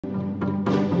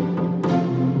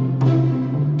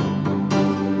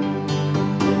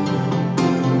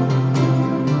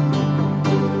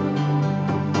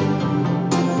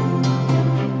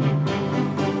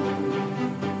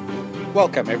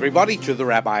Welcome, everybody, to the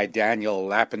Rabbi Daniel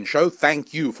Lapin Show.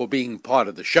 Thank you for being part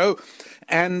of the show.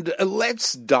 And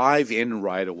let's dive in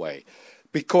right away,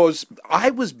 because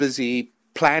I was busy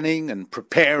planning and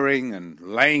preparing and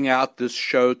laying out this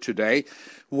show today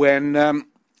when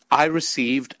I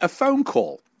received a phone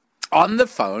call. On the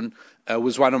phone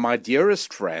was one of my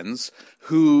dearest friends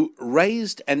who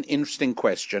raised an interesting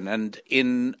question. And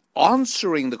in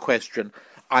answering the question,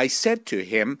 I said to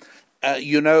him,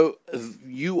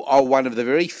 you are one of the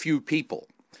very few people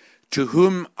to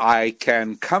whom I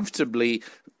can comfortably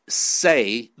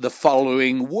say the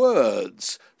following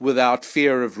words without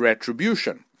fear of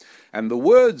retribution. And the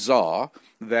words are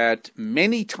that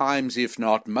many times, if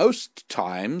not most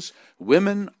times,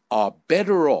 women are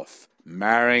better off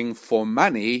marrying for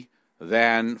money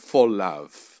than for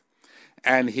love.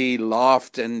 And he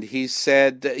laughed and he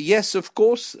said, yes, of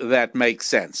course, that makes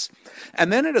sense.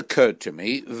 And then it occurred to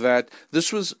me that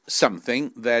this was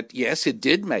something that, yes, it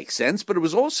did make sense, but it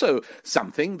was also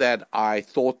something that I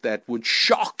thought that would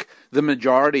shock the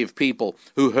majority of people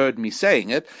who heard me saying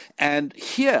it. And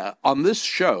here on this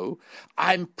show,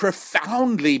 I'm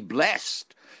profoundly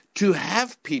blessed to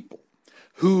have people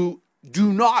who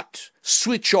do not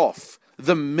switch off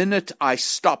the minute I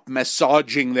stop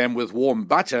massaging them with warm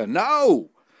butter. No,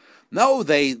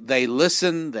 they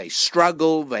listen, they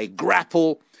struggle, they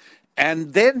grapple,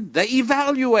 and then they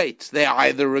evaluate. They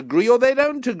either agree or they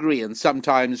don't agree. And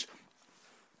sometimes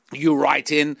you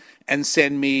write in and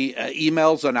send me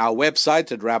emails on our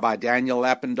website at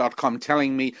rabbidaniellapin.com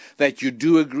telling me that you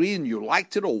do agree and you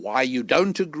liked it, or why you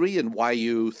don't agree and why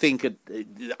you think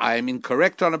I am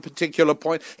incorrect on a particular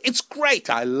point. It's great.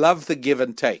 I love the give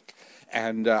and take.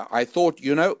 And I thought,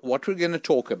 what we're going to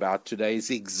talk about today is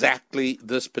exactly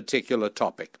this particular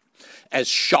topic. As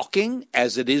shocking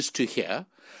as it is to hear,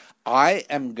 I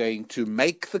am going to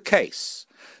make the case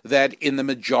that in the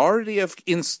majority of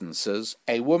instances,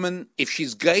 a woman, if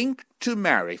she's going to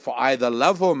marry for either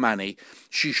love or money,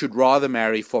 she should rather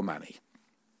marry for money.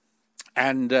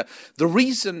 And the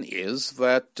reason is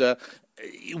that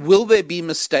will there be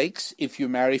mistakes if you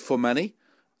marry for money?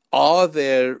 Are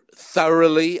there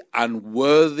thoroughly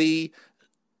unworthy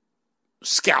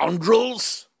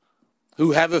scoundrels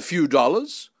who have a few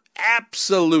dollars?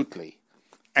 Absolutely.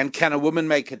 And can a woman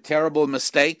make a terrible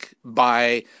mistake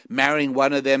by marrying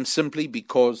one of them simply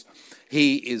because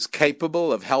he is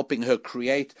capable of helping her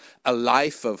create a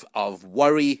life of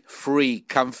worry-free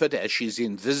comfort as she's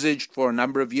envisaged for a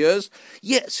number of years?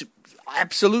 Yes,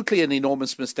 absolutely an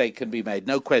enormous mistake can be made,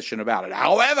 no question about it.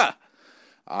 However,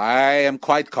 I am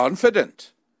quite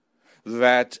confident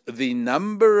that the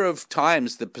number of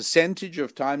times, the percentage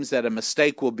of times that a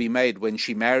mistake will be made when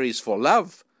she marries for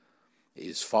love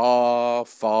is far,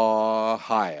 far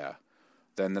higher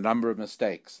than the number of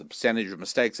mistakes, the percentage of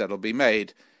mistakes that will be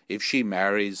made if she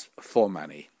marries for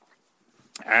money.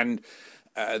 And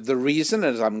the reason,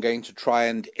 as I'm going to try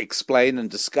and explain and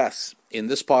discuss in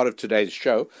this part of today's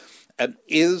show,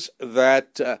 is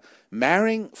that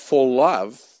marrying for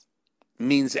love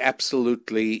means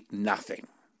absolutely nothing.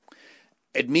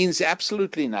 It means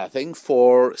absolutely nothing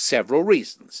for several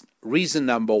reasons. Reason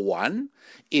number one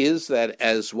is that,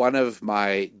 as one of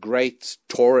my great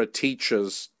Torah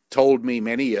teachers told me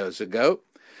many years ago,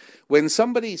 when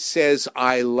somebody says,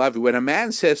 I love you, when a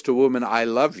man says to a woman, I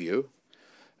love you,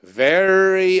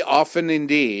 very often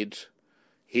indeed,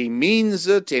 he means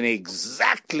it in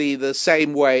exactly the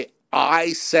same way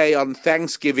I say on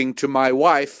Thanksgiving to my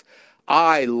wife,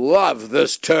 I love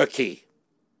this turkey.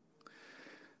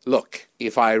 Look,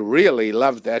 if I really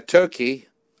loved that turkey,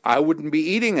 I wouldn't be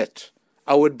eating it.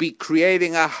 I would be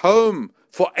creating a home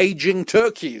for aging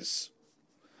turkeys.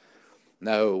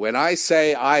 No, when I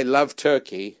say I love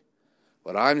turkey,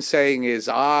 what I'm saying is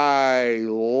I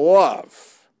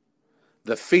love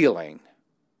the feeling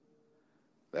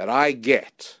that I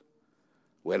get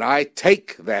when I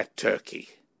take that turkey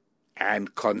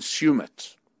and consume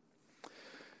it.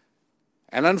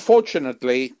 And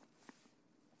unfortunately,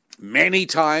 many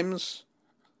times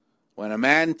when a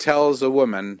man tells a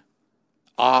woman,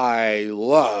 I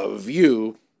love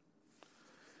you,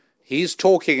 he's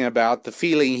talking about the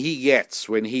feeling he gets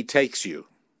when he takes you.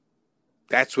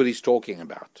 That's what he's talking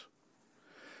about.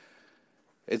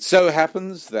 It so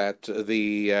happens that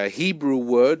the Hebrew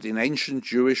word in ancient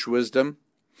Jewish wisdom,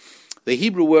 the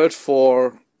Hebrew word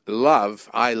for love,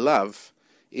 I love,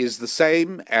 is the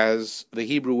same as the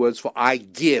Hebrew words for I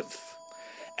give.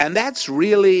 And that's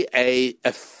really a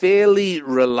fairly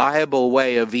reliable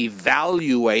way of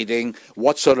evaluating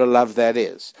what sort of love that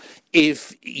is.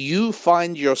 If you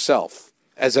find yourself,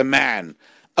 as a man,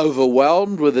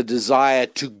 overwhelmed with a desire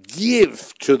to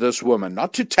give to this woman,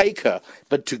 not to take her,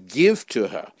 but to give to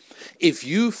her, if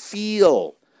you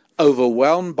feel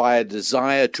overwhelmed by a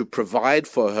desire to provide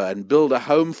for her and build a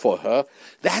home for her,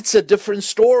 that's a different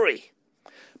story.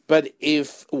 But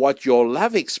if what your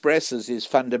love expresses is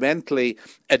fundamentally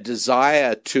a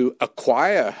desire to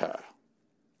acquire her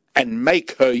and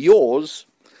make her yours,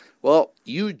 well,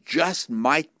 you just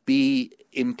might be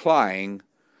implying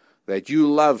that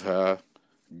you love her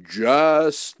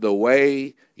just the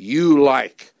way you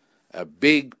like a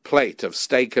big plate of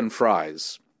steak and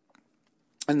fries.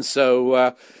 And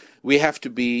so we have to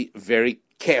be very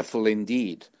careful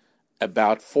indeed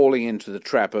about falling into the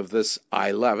trap of this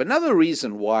I love. Another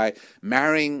reason why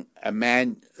marrying a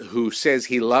man who says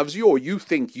he loves you or you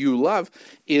think you love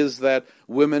is that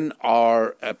women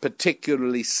are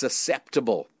particularly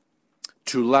susceptible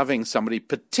to loving somebody,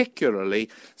 particularly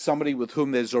somebody with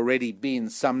whom there's already been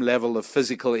some level of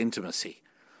physical intimacy.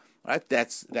 Right?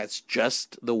 That's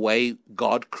just the way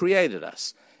God created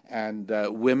us. And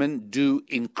women do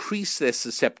increase their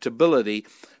susceptibility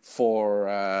for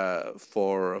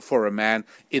a man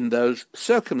in those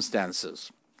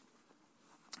circumstances.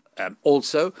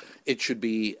 Also, it should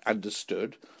be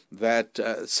understood that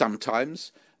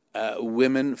sometimes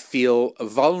women feel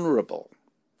vulnerable.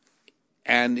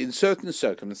 And in certain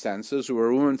circumstances where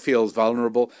a woman feels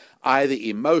vulnerable, either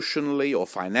emotionally or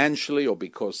financially, or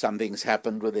because something's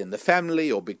happened within the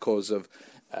family, or because of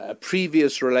a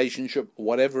previous relationship,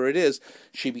 whatever it is,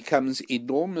 she becomes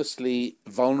enormously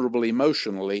vulnerable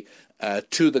emotionally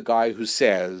to the guy who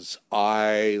says,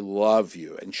 I love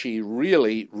you. And she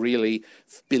really, really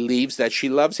believes that she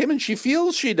loves him, and she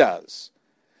feels she does.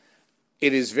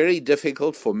 It is very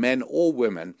difficult for men or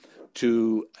women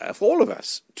for all of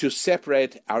us, to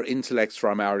separate our intellects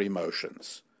from our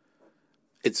emotions.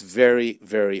 It's very,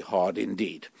 very hard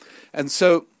indeed. And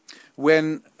so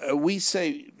when we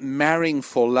say marrying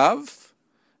for love,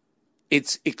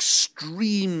 it's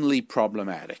extremely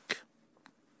problematic.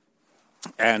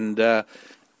 And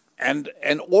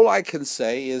all I can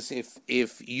say is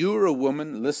if you're a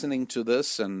woman listening to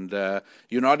this and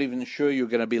you're not even sure you're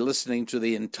going to be listening to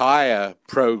the entire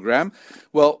program,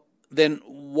 well, then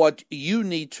what you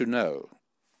need to know,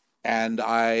 and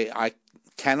I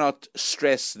cannot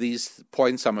stress these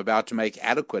points I'm about to make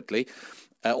adequately,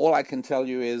 all I can tell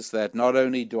you is that not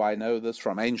only do I know this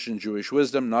from ancient Jewish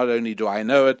wisdom, not only do I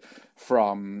know it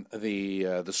from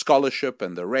the scholarship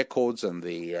and the records and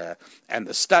the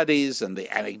studies and the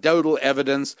anecdotal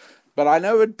evidence, but I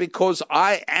know it because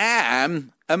I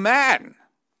am a man,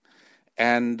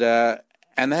 and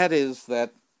that is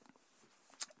that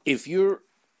if you're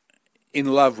in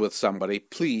love with somebody,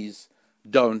 please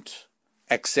don't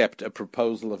accept a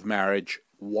proposal of marriage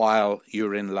while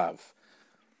you're in love.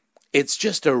 It's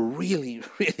just a really,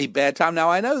 really bad time. Now,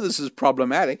 I know this is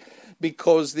problematic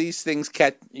because these things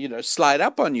can, slide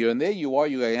up on you, and there you are,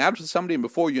 you're going out with somebody, and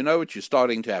before you know it, you're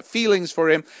starting to have feelings for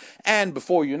him, and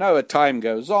before you know it, time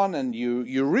goes on, and you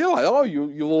realize,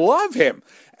 you love him,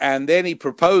 and then he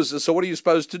proposes, so what are you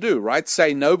supposed to do, right?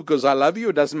 Say no because I love you?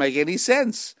 It doesn't make any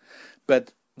sense.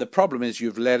 But the problem is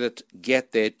you've let it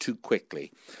get there too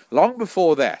quickly. Long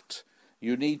before that,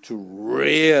 you need to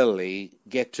really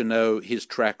get to know his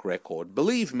track record.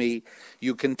 Believe me,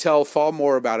 you can tell far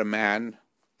more about a man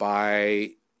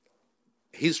by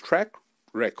his track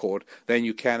record than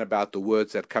you can about the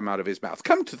words that come out of his mouth.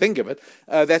 Come to think of it,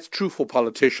 that's true for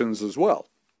politicians as well.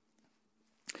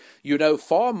 You know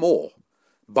far more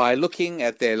by looking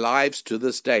at their lives to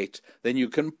this date than you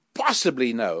can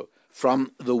possibly know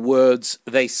from the words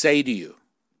they say to you.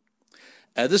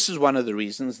 This is one of the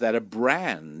reasons that a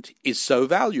brand is so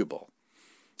valuable.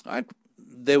 Right?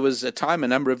 There was a time a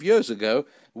number of years ago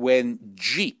when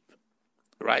Jeep,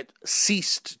 right,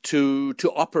 ceased to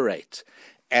operate.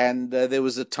 And there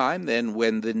was a time then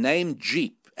when the name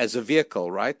Jeep as a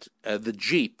vehicle, right, the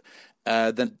Jeep,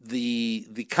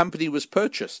 the company was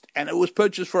purchased, and it was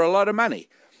purchased for a lot of money.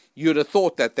 You'd have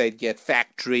thought that they'd get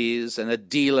factories and a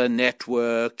dealer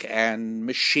network and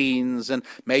machines and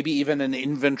maybe even an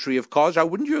inventory of cars. Now,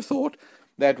 wouldn't you have thought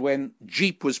that when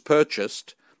Jeep was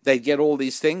purchased, they'd get all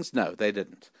these things? No, they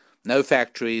didn't. No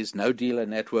factories, no dealer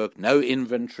network, no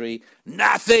inventory,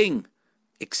 nothing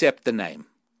except the name.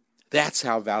 That's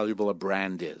how valuable a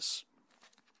brand is.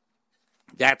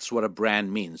 That's what a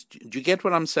brand means. Do you get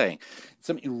what I'm saying? It's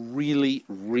something really,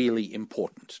 really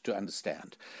important to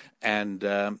understand. And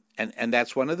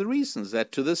that's one of the reasons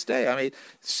that to this day, I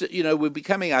mean, we're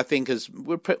becoming, I think,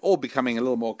 we're all becoming a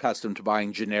little more accustomed to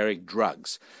buying generic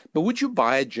drugs. But would you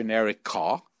buy a generic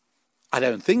car? I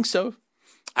don't think so.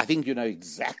 I think you know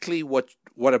exactly what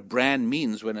a brand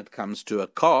means when it comes to a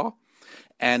car.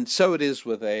 And so it is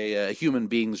with a human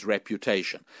being's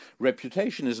reputation.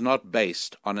 Reputation is not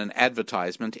based on an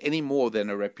advertisement any more than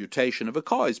a reputation of a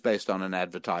car is based on an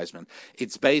advertisement.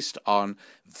 It's based on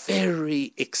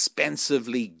very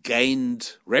expensively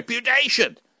gained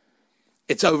reputation.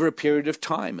 It's over a period of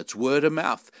time. It's word of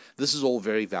mouth. This is all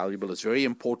very valuable. It's very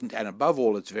important. And above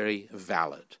all, it's very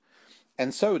valid.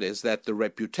 And so it is that the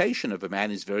reputation of a man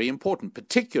is very important,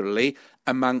 particularly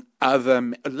among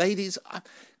other ladies.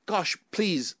 Gosh,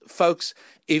 please, folks,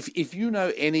 if you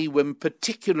know any women,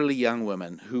 particularly young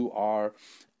women, who are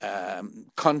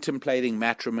contemplating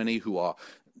matrimony, who are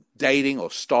dating or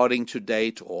starting to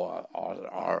date, or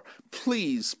are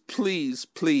please, please,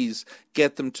 please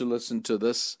get them to listen to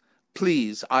this.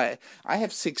 Please, I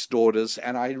have 6 daughters,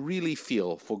 and I really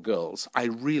feel for girls. I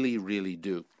really, really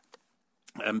do.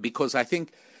 Because I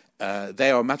think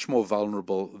they are much more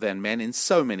vulnerable than men in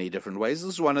so many different ways.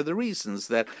 This is one of the reasons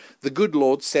that the good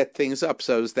Lord set things up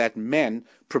so that men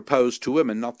propose to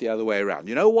women, not the other way around.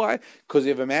 You know why? Because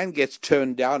if a man gets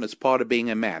turned down as part of being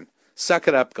a man, suck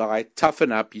it up, guy,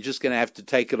 toughen up, you're just going to have to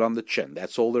take it on the chin.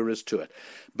 That's all there is to it.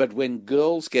 But when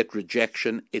girls get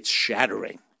rejection, it's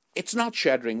shattering. It's not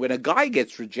shattering. When a guy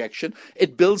gets rejection,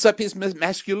 it builds up his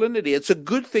masculinity. It's a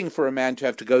good thing for a man to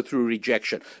have to go through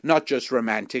rejection, not just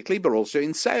romantically, but also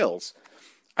in sales.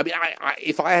 I mean,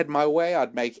 if I had my way,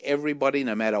 I'd make everybody,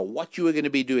 no matter what you were going to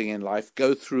be doing in life,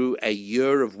 go through a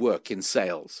year of work in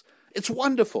sales. It's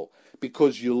wonderful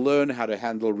because you learn how to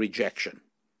handle rejection.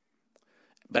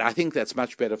 But I think that's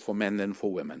much better for men than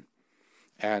for women.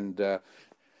 And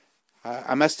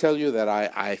I must tell you that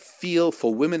I feel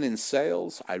for women in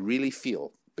sales, I really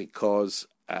feel, because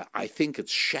I think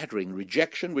it's shattering.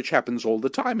 Rejection, which happens all the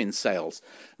time in sales.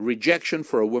 Rejection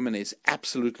for a woman is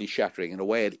absolutely shattering in a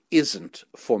way it isn't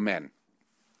for men.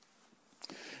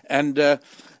 And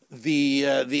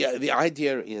the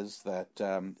idea is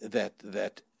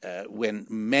that when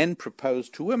men propose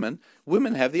to women,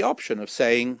 women have the option of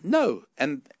saying no,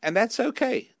 and that's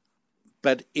okay.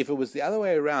 But if it was the other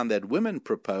way around, that women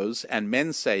propose and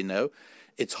men say no,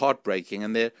 it's heartbreaking.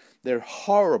 And there are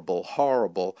horrible,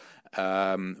 horrible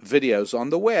videos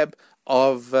on the web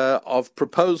of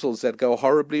proposals that go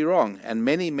horribly wrong. And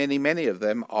many, many, many of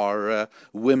them are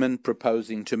women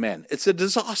proposing to men. It's a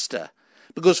disaster.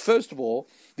 Because first of all,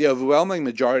 the overwhelming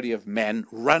majority of men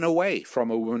run away from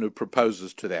a woman who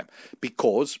proposes to them.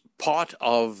 Because part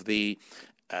of the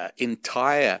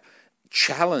entire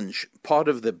challenge, part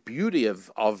of the beauty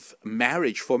of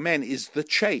marriage for men is the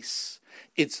chase.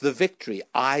 It's the victory.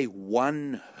 I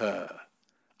won her.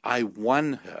 I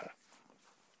won her.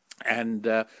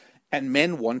 And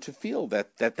men want to feel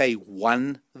that they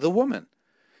won the woman.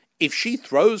 If she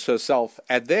throws herself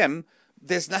at them,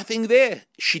 there's nothing there.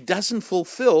 She doesn't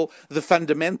fulfill the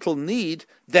fundamental need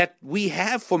that we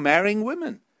have for marrying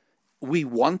women. We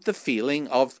want the feeling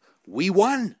of, we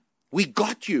won. We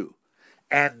got you.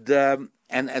 And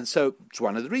so it's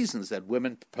one of the reasons that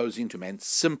women proposing to men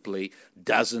simply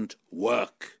doesn't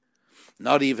work.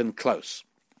 Not even close.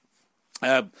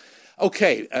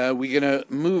 Okay, we're going to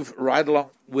move right along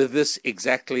with this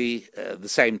exactly the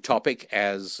same topic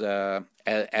as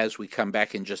we come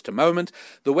back in just a moment.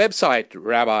 The website,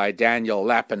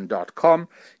 rabbidaniellapin.com,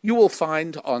 you will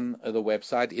find on the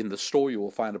website, in the store, you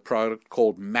will find a product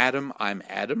called Madam, I'm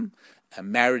Adam,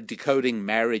 Decoding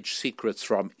Marriage Secrets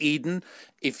from Eden.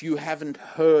 If you haven't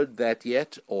heard that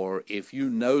yet, or if you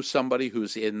know somebody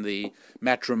who's in the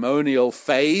matrimonial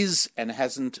phase and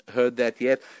hasn't heard that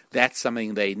yet, that's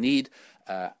something they need.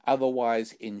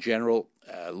 Otherwise, in general,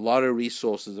 a lot of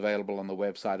resources available on the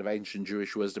website of Ancient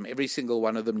Jewish Wisdom, every single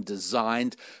one of them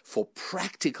designed for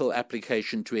practical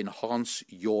application to enhance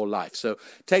your life. So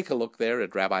take a look there at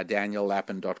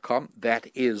rabbidaniellapin.com. That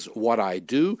is what I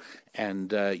do,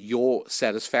 and your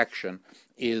satisfaction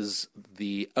is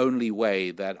the only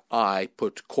way that I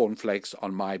put cornflakes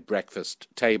on my breakfast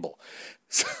table.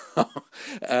 So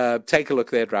take a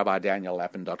look there at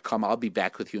rabbidaniellapin.com. I'll be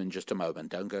back with you in just a moment.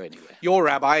 Don't go anywhere. Your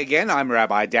Rabbi again. I'm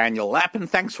Rabbi Daniel Lapin.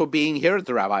 Thanks for being here at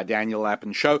the Rabbi Daniel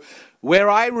Lapin Show, where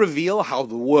I reveal how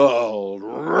the world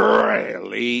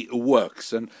really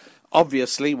works. And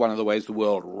obviously, one of the ways the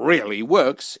world really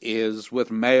works is with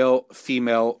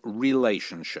male-female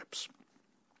relationships.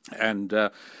 And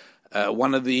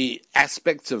one of the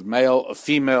aspects of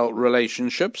male-female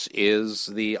relationships is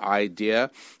the idea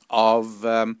of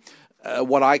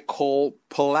what I call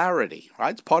polarity,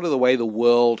 right? It's part of the way the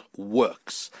world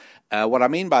works. What I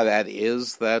mean by that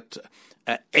is that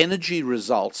energy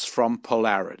results from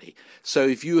polarity. So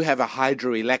if you have a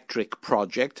hydroelectric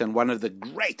project, and one of the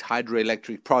great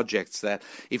hydroelectric projects that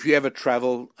if you ever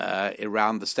travel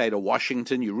around the state of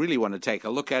Washington, you really want to take a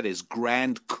look at is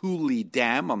Grand Coulee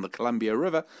Dam on the Columbia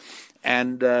River.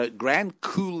 And Grand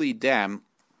Coulee Dam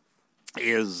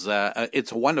is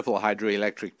it's a wonderful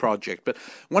hydroelectric project. But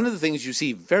one of the things you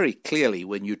see very clearly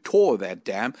when you tour that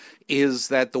dam is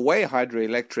that the way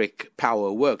hydroelectric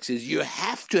power works is you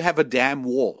have to have a dam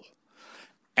wall.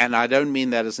 And I don't mean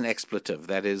that as an expletive.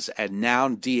 That is a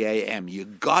noun, D-A-M. You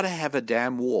got to have a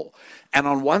dam wall. And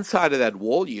on one side of that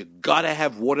wall, you got to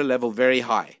have water level very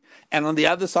high. And on the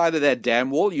other side of that dam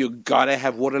wall, you got to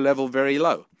have water level very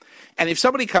low. And if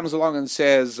somebody comes along and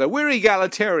says, we're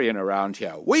egalitarian around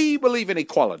here, we believe in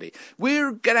equality,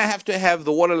 we're going to have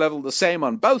the water level the same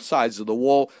on both sides of the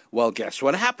wall, well, guess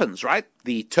what happens, right?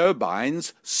 The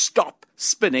turbines stop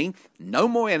spinning, no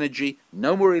more energy,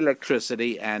 no more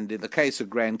electricity, and in the case of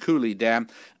Grand Coulee Dam,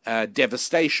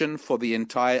 devastation for the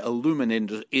entire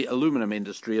aluminum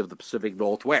industry of the Pacific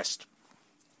Northwest.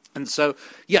 And so,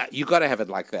 yeah, you got to have it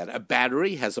like that. A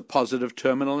battery has a positive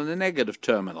terminal and a negative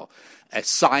terminal. A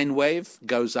sine wave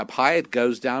goes up high, it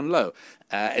goes down low.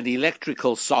 An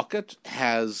electrical socket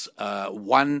has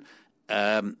one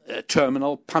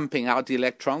terminal pumping out the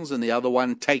electrons and the other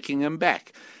one taking them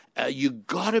back. You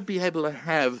got to be able to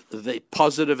have the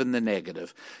positive and the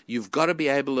negative. You've got to be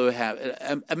able to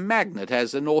have a magnet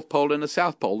has a north pole and a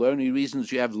south pole. The only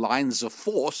reasons you have lines of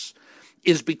force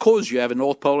is because you have a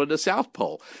north pole and a south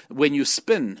pole. When you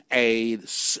spin a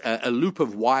loop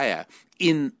of wire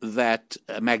in that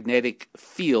magnetic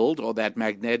field or that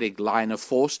magnetic line of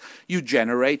force, you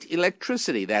generate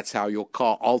electricity. That's how your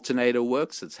car alternator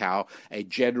works. It's how a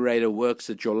generator works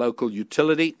at your local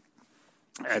utility.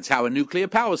 That's how a nuclear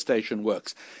power station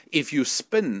works. If you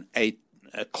spin a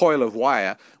coil of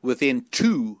wire within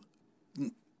two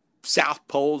south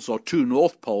poles or two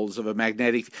north poles of a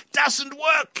magnetic, it doesn't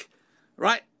work.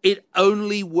 Right? It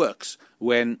only works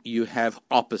when you have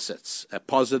opposites, a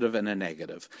positive and a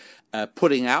negative,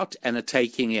 putting out and a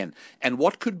taking in. And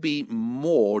what could be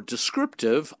more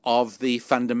descriptive of the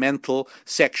fundamental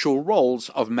sexual roles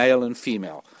of male and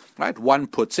female? Right? One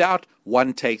puts out,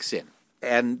 one takes in.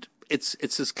 And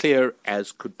it's as clear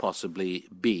as could possibly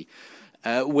be.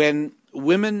 When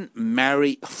women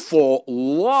marry for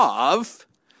love,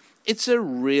 it's a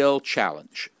real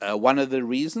challenge. One of the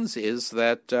reasons is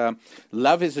that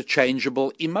love is a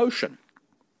changeable emotion.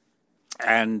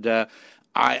 And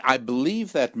I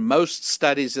believe that most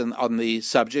studies on the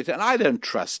subject, and I don't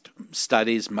trust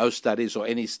most studies or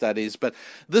any studies, but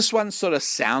this one sort of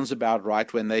sounds about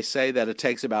right when they say that it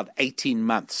takes about 18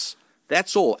 months.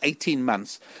 That's all, 18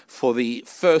 months for the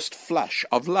first flush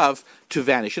of love to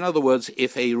vanish. In other words,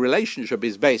 if a relationship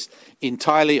is based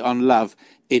entirely on love,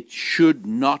 it should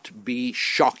not be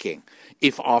shocking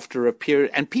if after a period,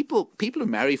 and people who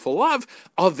marry for love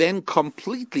are then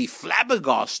completely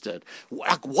flabbergasted.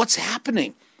 Like, what's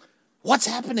happening? What's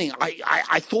happening?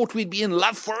 I thought we'd be in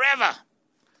love forever.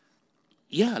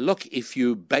 Yeah, look, if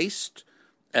you based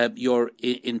your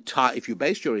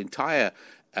entire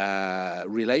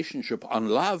relationship on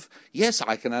love, yes,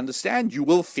 I can understand. You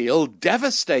will feel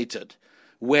devastated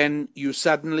when you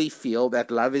suddenly feel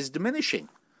that love is diminishing.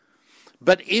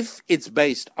 But if it's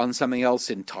based on something else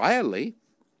entirely,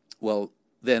 well,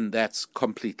 then that's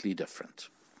completely different.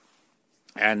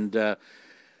 And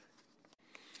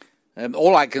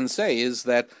all I can say is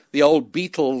that the old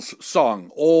Beatles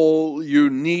song, "All You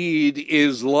Need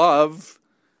Is Love,"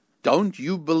 don't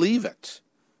you believe it?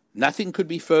 Nothing could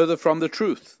be further from the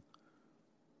truth.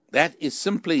 That is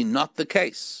simply not the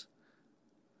case.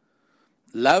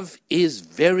 Love is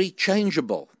very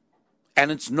changeable. And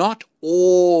it's not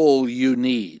all you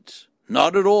need.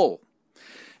 Not at all.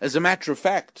 As a matter of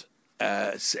fact,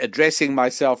 addressing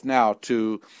myself now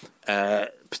to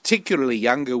particularly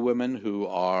younger women who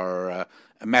are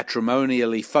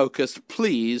matrimonially focused,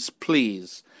 please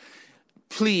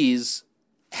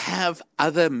have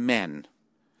other men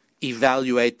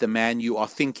evaluate the man you are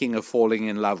thinking of falling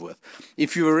in love with.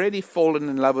 If you've already fallen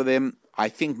in love with him, I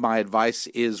think my advice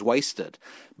is wasted.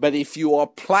 But if you are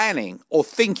planning or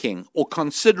thinking or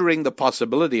considering the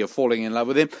possibility of falling in love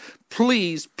with him,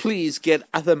 please get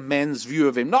other men's view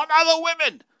of him. Not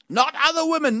other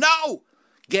women, no!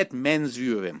 Get men's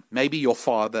view of him. Maybe your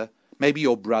father, maybe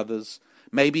your brothers,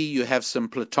 maybe you have some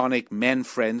platonic men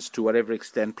friends, to whatever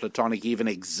extent platonic even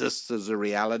exists as a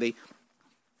reality.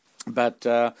 But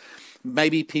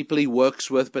maybe people he works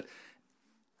with, but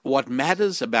what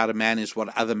matters about a man is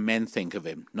what other men think of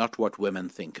him, not what women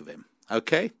think of him.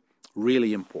 Okay?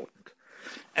 Really important.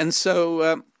 And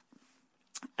so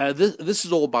This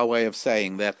is all by way of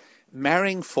saying that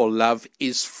marrying for love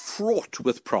is fraught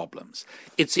with problems.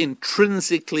 It's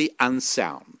intrinsically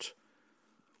unsound.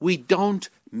 We don't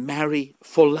marry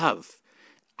for love.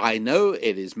 I know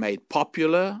it is made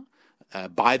popular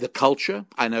by the culture.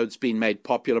 I know it's been made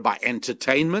popular by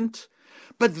entertainment.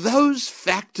 But those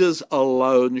factors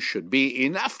alone should be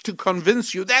enough to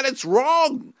convince you that it's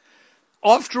wrong.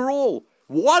 After all,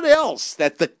 what else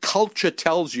that the culture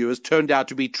tells you has turned out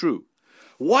to be true?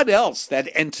 What else that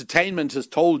entertainment has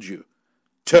told you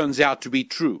turns out to be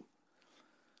true?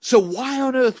 So why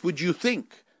on earth would you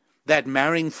think that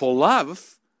marrying for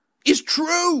love is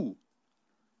true?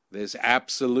 There's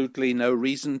absolutely no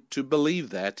reason to believe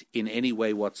that in any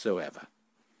way whatsoever.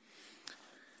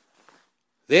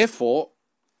 Therefore,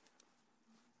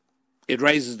 it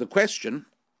raises the question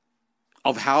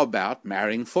of how about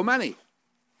marrying for money?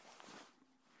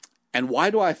 And why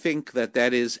do I think that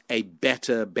that is a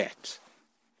better bet?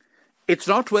 It's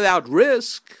not without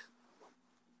risk.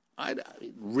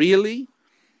 Really?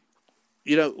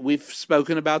 You know, we've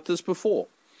spoken about this before.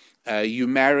 You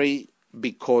marry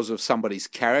because of somebody's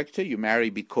character. You marry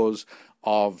because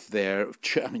of their,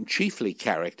 chiefly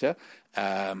character,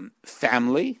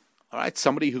 family. All right,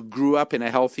 somebody who grew up in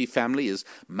a healthy family is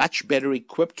much better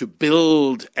equipped to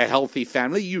build a healthy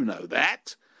family. You know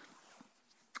that.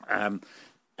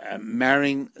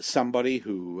 Marrying somebody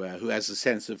who has a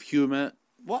sense of humor,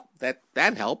 well, that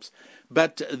helps.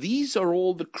 But these are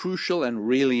all the crucial and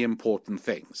really important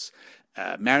things.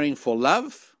 Marrying for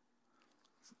love,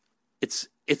 it's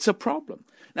a problem.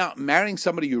 Now, marrying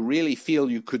somebody you really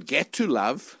feel you could get to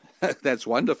love, that's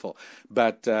wonderful.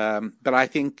 But I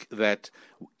think that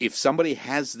if somebody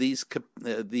has these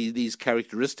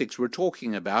characteristics we're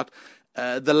talking about,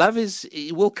 the love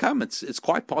will come. It's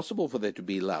quite possible for there to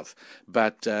be love.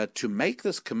 But to make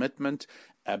this commitment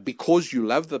because you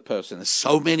love the person, as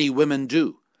so many women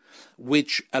do,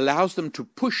 which allows them to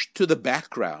push to the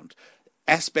background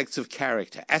aspects of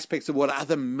character, aspects of what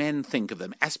other men think of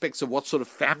them, aspects of what sort of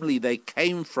family they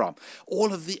came from,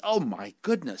 all of the, oh my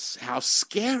goodness, how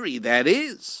scary that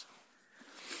is.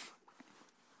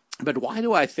 But why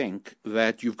do I think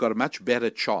that you've got a much better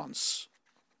chance,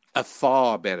 a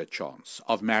far better chance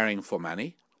of marrying for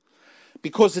money?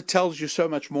 Because it tells you so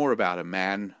much more about a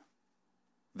man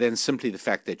than simply the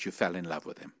fact that you fell in love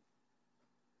with him.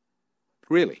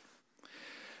 Really.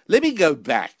 Let me go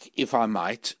back, if I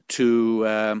might,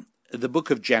 to the book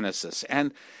of Genesis.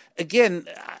 And again,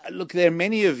 look, there are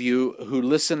many of you who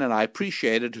listen, and I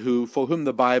appreciate it, for whom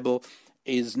the Bible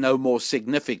is no more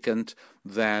significant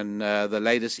than the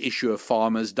latest issue of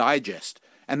Farmer's Digest.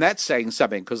 And that's saying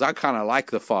something, because I kind of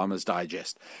like the Farmer's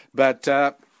Digest. But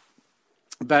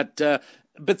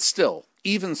still,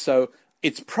 even so,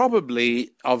 it's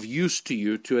probably of use to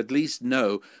you to at least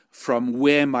know from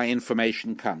where my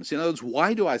information comes. In other words,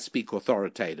 why do I speak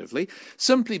authoritatively?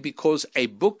 Simply because a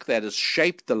book that has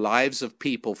shaped the lives of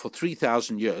people for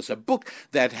 3,000 years, a book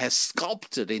that has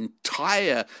sculpted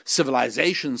entire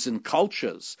civilizations and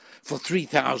cultures for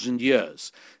 3,000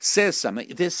 years, says something.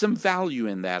 There's some value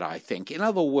in that, I think. In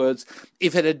other words,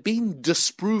 if it had been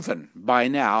disproven by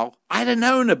now, I'd have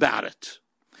known about it.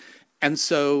 And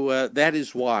so that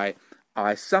is why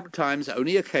I sometimes,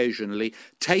 only occasionally,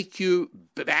 take you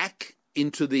back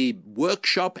into the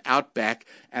workshop out back,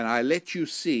 and I let you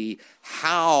see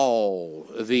how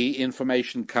the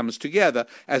information comes together,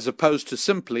 as opposed to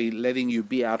simply letting you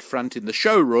be out front in the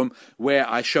showroom where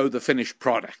I show the finished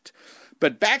product.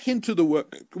 But back into the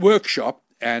workshop,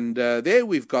 and there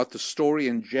we've got the story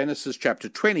in Genesis chapter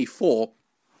 24,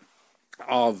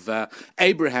 of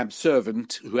Abraham's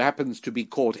servant, who happens to be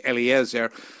called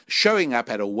Eliezer, showing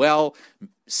up at a well,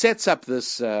 sets up this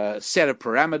set of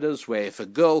parameters where if a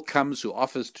girl comes who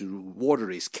offers to water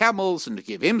his camels and to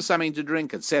give him something to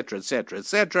drink, etc., etc.,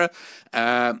 etc.,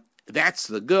 that's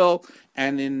the girl.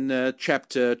 And in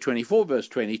chapter 24, verse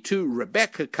 22,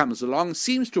 Rebecca comes along,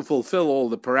 seems to fulfill all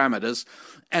the parameters.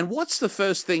 And what's the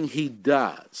first thing he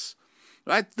does?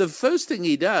 Right? The first thing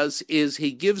he does is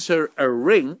he gives her a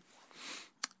ring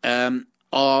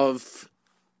of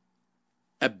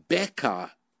a bekah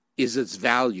is its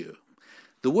value.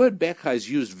 The word bekah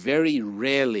is used very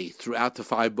rarely throughout the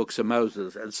 5 books of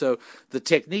Moses. And so the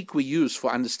technique we use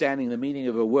for understanding the meaning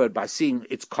of a word by seeing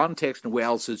its context and where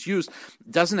else it's used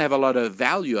doesn't have a lot of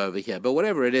value over here. But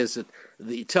whatever it is,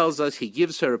 it tells us he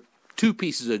gives her 2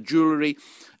 pieces of jewelry,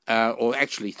 or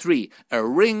actually 3, a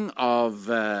ring of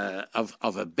a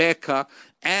bekah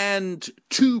and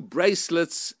 2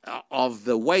 bracelets of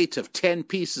the weight of 10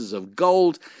 pieces of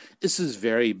gold. This is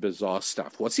very bizarre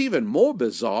stuff. What's even more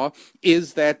bizarre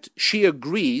is that she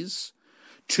agrees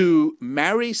to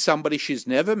marry somebody she's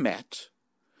never met,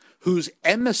 whose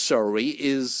emissary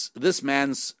is this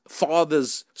man's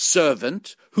father's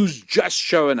servant, who's just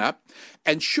shown up.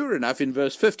 And sure enough, in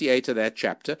verse 58 of that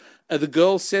chapter, the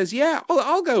girl says, yeah,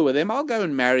 I'll go with him. I'll go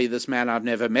and marry this man I've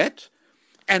never met.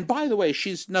 And by the way,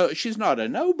 she's not a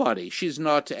nobody. She's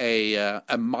not a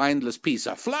mindless piece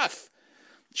of fluff.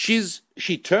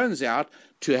 She turns out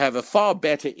to have a far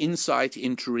better insight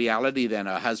into reality than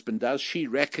her husband does. She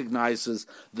recognizes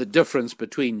the difference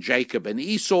between Jacob and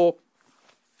Esau,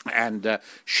 and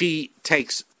she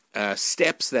takes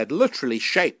steps that literally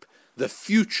shape the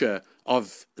future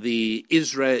of the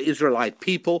Israelite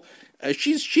people.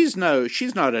 She's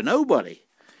not a nobody,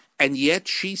 and yet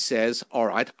she says, "All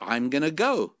right, I'm going to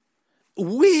go."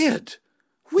 Weird.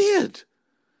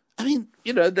 I mean,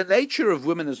 the nature of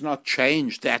women has not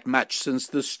changed that much since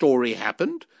this story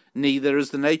happened. Neither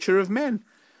is the nature of men.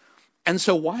 And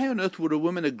so why on earth would a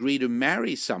woman agree to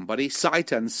marry somebody,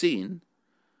 sight unseen,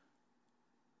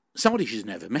 somebody she's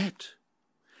never met?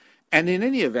 And in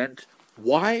any event,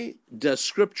 why does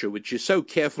Scripture, which is so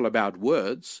careful about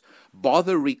words,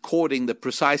 bother recording the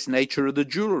precise nature of the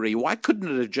jewelry? Why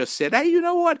couldn't it have just said, hey, you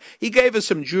know what? He gave her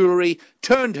some jewelry,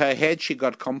 turned her head, she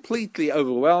got completely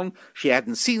overwhelmed, she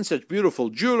hadn't seen such beautiful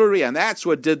jewelry, and that's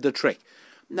what did the trick.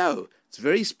 No, it's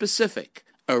very specific.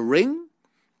 A ring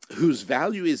whose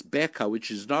value is beka,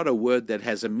 which is not a word that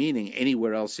has a meaning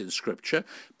anywhere else in Scripture,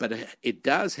 but it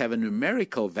does have a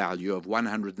numerical value of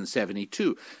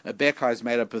 172. A beka is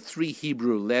made up of 3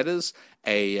 Hebrew letters,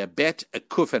 a bet, a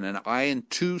kuf, and an ayin,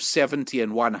 270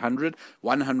 and 100,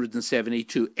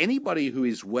 172. Anybody who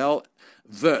is well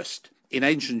versed in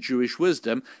ancient Jewish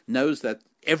wisdom knows that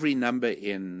every number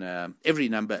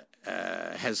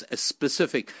has a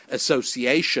specific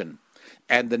association.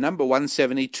 And the number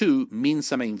 172 means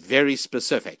something very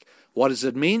specific. What does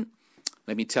it mean?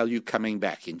 Let me tell you coming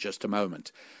back in just a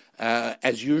moment.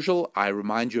 As usual, I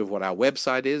remind you of what our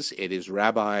website is. It is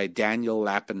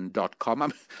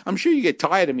rabbidaniellapin.com. I'm sure you get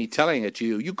tired of me telling it to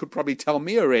you. You could probably tell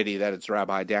me already that it's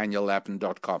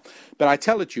rabbidaniellapin.com. But I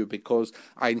tell it to you because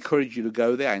I encourage you to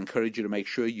go there. I encourage you to make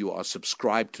sure you are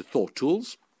subscribed to Thought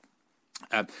Tools.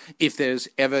 If there's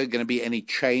ever going to be any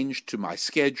change to my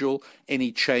schedule,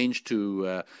 any change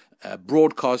to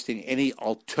broadcasting, any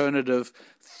alternative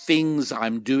things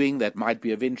I'm doing that might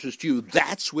be of interest to you,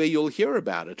 that's where you'll hear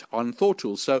about it on Thought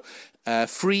Tools. So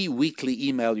free weekly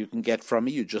email you can get from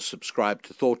me. You just subscribe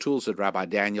to Thought Tools at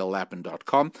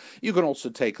rabbidaniellapin.com. You can also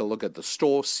take a look at the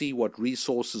store, see what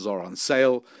resources are on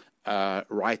sale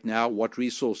right now, what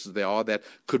resources there are that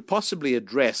could possibly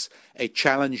address a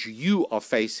challenge you are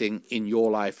facing in your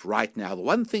life right now. The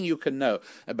one thing you can know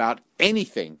about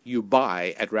anything you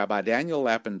buy at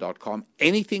rabbidaniellapin.com,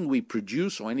 anything we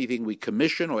produce or anything we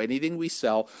commission or anything we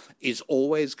sell is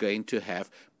always going to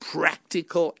have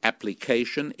practical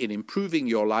application in improving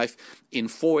your life in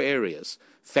 4 areas: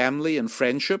 family and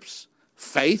friendships,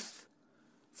 faith,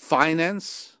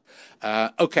 finance.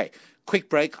 Okay, quick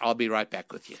break. I'll be right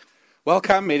back with you.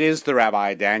 Welcome. It is the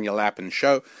Rabbi Daniel Lapin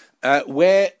Show,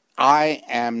 where I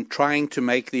am trying to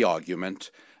make the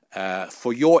argument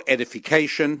for your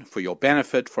edification, for your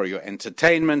benefit, for your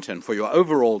entertainment, and for your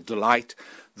overall delight,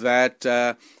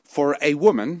 that for a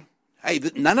woman, hey,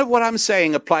 none of what I'm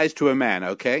saying applies to a man,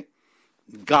 okay?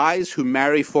 Guys who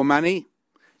marry for money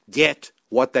get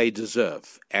what they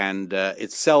deserve, and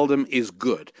it seldom is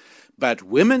good. But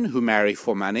women who marry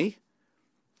for money,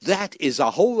 that is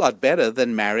a whole lot better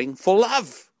than marrying for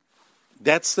love.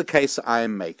 That's the case I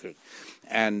am making.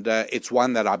 And it's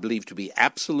one that I believe to be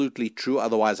absolutely true.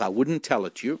 Otherwise, I wouldn't tell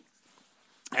it to you.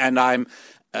 And I'm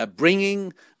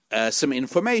bringing some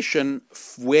information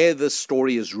where this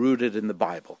story is rooted in the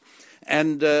Bible.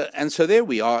 And so there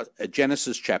we are,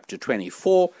 Genesis chapter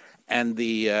 24. And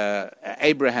the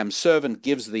Abraham's servant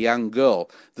gives the young girl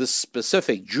this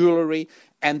specific jewelry,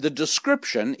 and the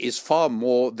description is far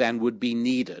more than would be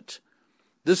needed.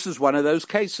 This is one of those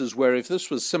cases where if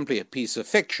this was simply a piece of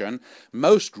fiction,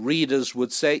 most readers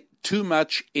would say too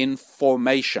much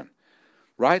information,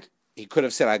 right? He could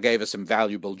have said, I gave her some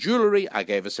valuable jewelry, I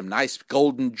gave her some nice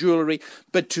golden jewelry,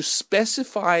 but to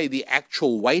specify the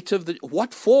actual weight of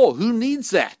what for? Who needs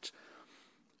that?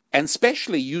 And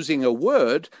especially using a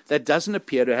word that doesn't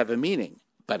appear to have a meaning,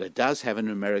 but it does have a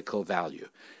numerical value.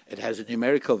 It has a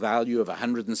numerical value of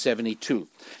 172.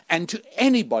 And to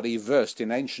anybody versed in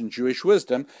ancient Jewish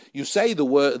wisdom, you say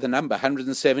the number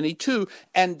 172,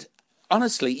 and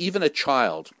honestly, even a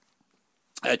child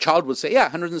would say, yeah,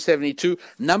 172,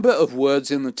 number of words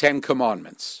in the 10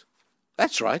 Commandments.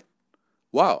 That's right.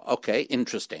 Wow, okay,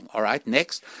 interesting. All right,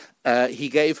 next, he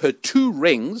gave her 2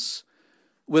 rings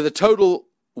with a total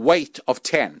weight of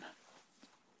 10.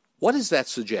 What does that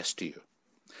suggest to you?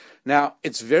 Now,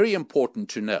 it's very important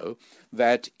to know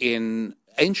that in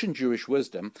ancient Jewish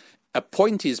wisdom, a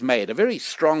point is made, a very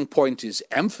strong point is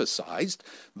emphasized,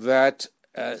 that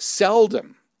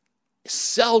seldom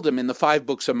in the 5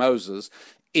 books of Moses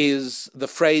is the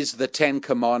phrase the 10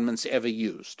 commandments ever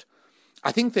used.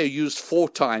 I think they're used 4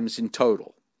 times in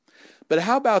total. But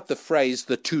how about the phrase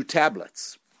the 2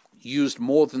 tablets, used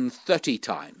more than 30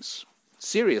 times?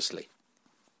 Seriously.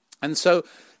 And so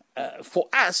for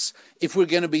us, if we're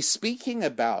going to be speaking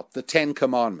about the 10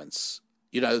 commandments,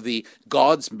 the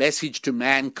God's message to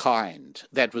mankind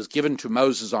that was given to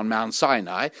Moses on Mount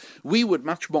Sinai, we would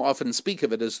much more often speak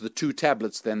of it as the 2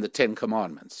 tablets than the 10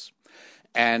 commandments.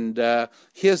 And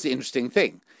here's the interesting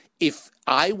thing. If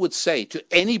I would say to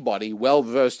anybody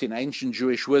well-versed in ancient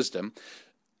Jewish wisdom,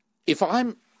 if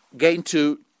I'm going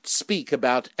to speak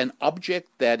about an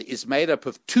object that is made up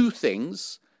of 2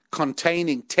 things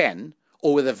containing 10,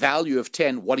 or with a value of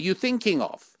 10, what are you thinking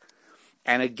of?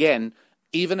 And again,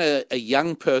 even a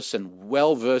young person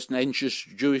well-versed in ancient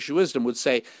Jewish wisdom would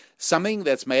say, something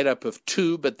that's made up of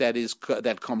 2, but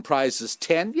that comprises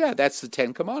 10, yeah, that's the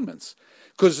 10 commandments.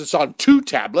 Because it's on 2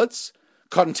 tablets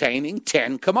containing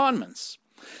 10 commandments.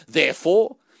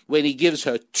 Therefore, when he gives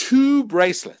her 2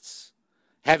 bracelets,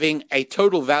 having a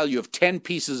total value of 10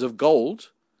 pieces of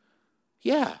gold,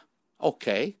 yeah,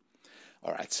 okay.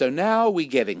 All right, so now we're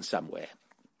getting somewhere.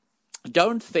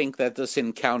 Don't think that this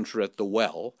encounter at the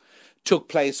well took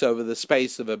place over the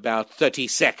space of about 30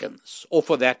 seconds, or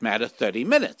for that matter, 30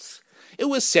 minutes. It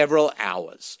was several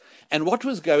hours. And what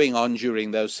was going on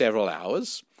during those several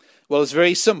hours? Well, it's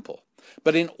very simple.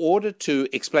 But in order to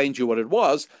explain to you what it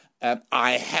was,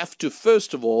 I have to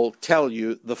first of all tell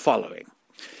you the following.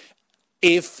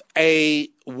 If a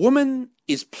woman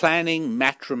is planning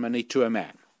matrimony to a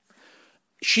man,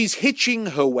 she's hitching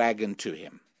her wagon to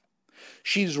him.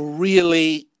 She's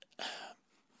really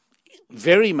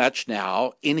very much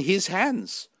now in his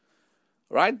hands.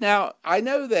 Right now, I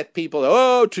know that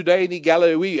people, today in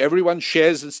Galilee, everyone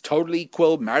shares, it's totally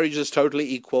equal, marriage is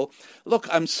totally equal. Look,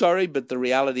 I'm sorry, but the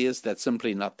reality is that's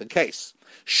simply not the case.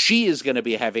 She is going to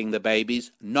be having the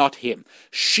babies, not him.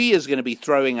 She is going to be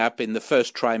throwing up in the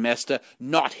first trimester,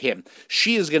 not him.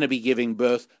 She is going to be giving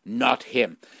birth, not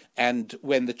him. And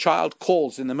when the child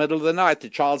calls in the middle of the night, the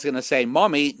child's going to say,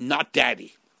 Mommy, not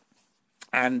Daddy.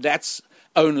 And that's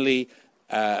only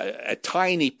a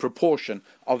tiny proportion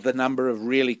of the number of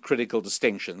really critical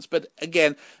distinctions. But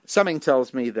again, something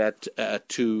tells me that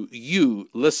to you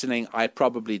listening, I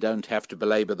probably don't have to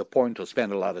belabor the point or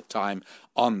spend a lot of time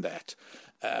on that.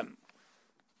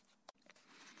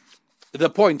 The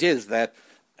point is that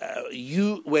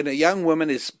when a young woman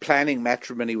is planning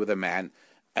matrimony with a man,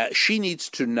 she needs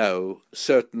to know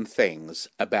certain things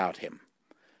about him.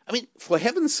 I mean, for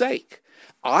heaven's sake,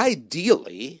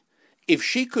 ideally, if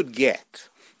she could get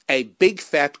a big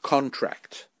fat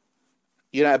contract,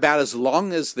 about as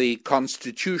long as the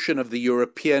Constitution of the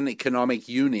European Economic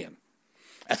Union,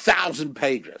 1,000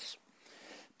 pages,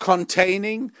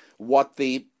 containing what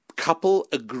the couple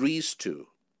agrees to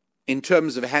in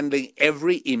terms of handling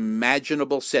every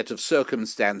imaginable set of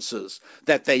circumstances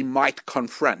that they might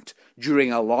confront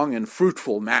during a long and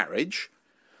fruitful marriage,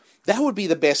 that would be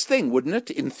the best thing, wouldn't it,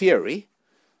 in theory?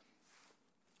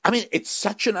 I mean, it's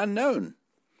such an unknown.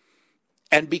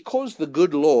 And because the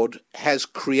good Lord has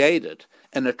created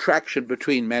an attraction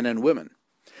between men and women,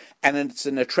 and it's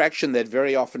an attraction that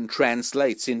very often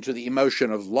translates into the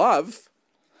emotion of love,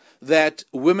 that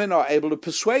women are able to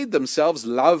persuade themselves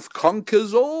love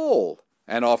conquers all.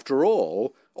 And after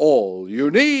all you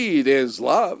need is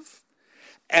love.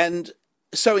 And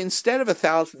so instead of a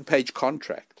 1,000-page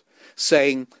contract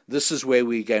saying, this is where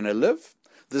we're going to live,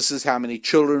 this is how many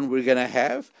children we're going to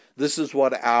have, this is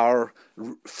what our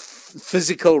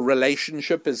physical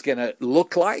relationship is going to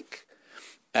look like,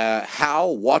 how,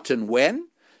 what, and when,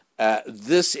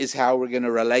 this is how we're going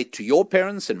to relate to your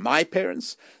parents and my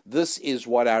parents, this is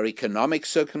what our economic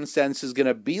circumstance is going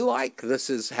to be like, this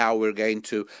is how we're going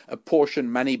to apportion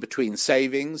money between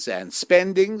savings and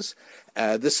spendings,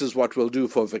 this is what we'll do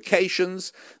for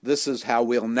vacations, this is how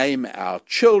we'll name our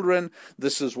children,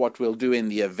 this is what we'll do in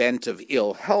the event of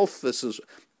ill health, this is...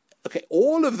 Okay,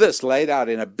 all of this laid out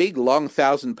in a big, long,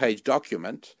 1,000-page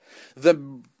document. The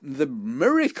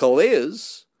miracle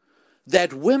is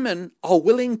that women are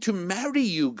willing to marry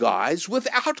you guys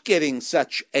without getting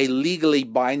such a legally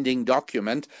binding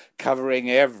document covering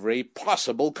every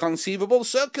possible conceivable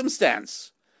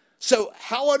circumstance. So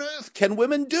how on earth can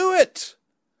women do it?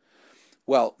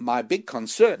 Well, my big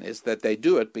concern is that they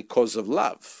do it because of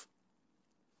love.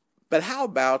 But how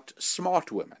about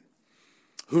smart women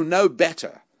who know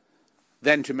better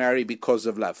than to marry because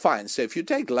of love. Fine, so if you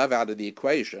take love out of the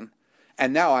equation,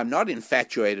 and now I'm not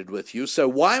infatuated with you, so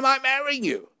why am I marrying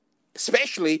you?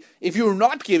 Especially if you're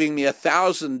not giving me a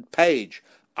 1,000-page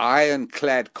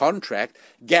ironclad contract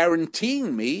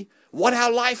guaranteeing me what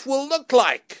our life will look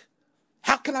like.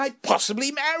 How can I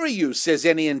possibly marry you, says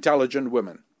any intelligent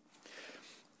woman.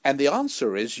 And the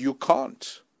answer is you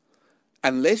can't,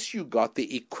 unless you got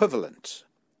the equivalent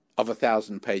of a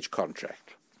 1,000-page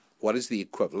contract. What is the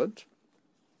equivalent?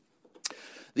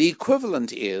 The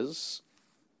equivalent is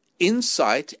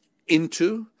insight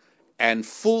into and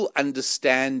full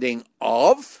understanding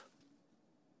of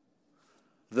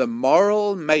the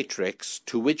moral matrix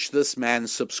to which this man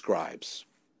subscribes.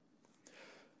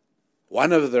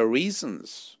 One of the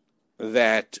reasons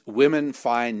that women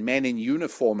find men in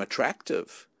uniform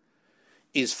attractive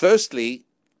is, firstly,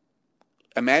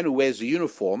 a man who wears a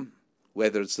uniform,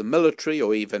 whether it's the military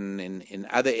or even in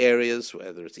other areas,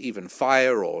 whether it's even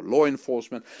fire or law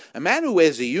enforcement, a man who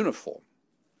wears a uniform,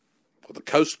 or the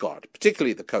Coast Guard,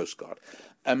 particularly the Coast Guard,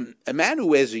 a man who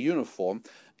wears a uniform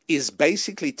is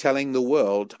basically telling the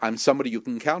world, I'm somebody you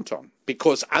can count on,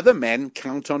 because other men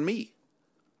count on me.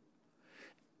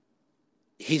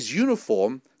 His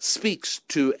uniform speaks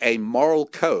to a moral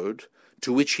code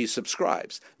to which he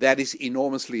subscribes. That is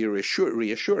enormously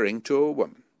reassuring to a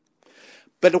woman.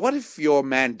 But what if your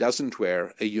man doesn't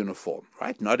wear a uniform,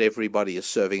 right? Not everybody is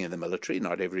serving in the military.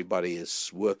 Not everybody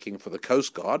is working for the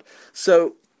Coast Guard.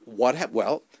 So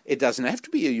well, it doesn't have to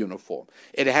be a uniform.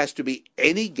 It has to be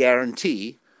any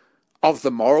guarantee of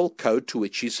the moral code to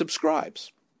which he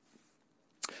subscribes.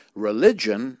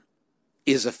 Religion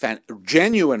is a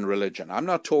genuine religion. I'm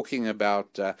not talking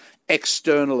about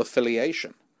external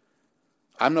affiliation.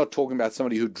 I'm not talking about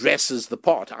somebody who dresses the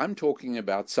part. I'm talking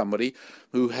about somebody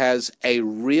who has a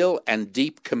real and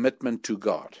deep commitment to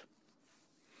God.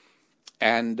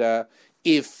 And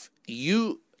if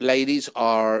you ladies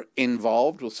are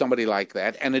involved with somebody like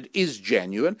that, and it is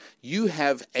genuine, you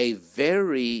have a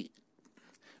very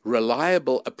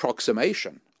reliable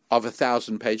approximation of a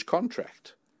 1,000-page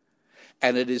contract.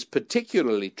 And it is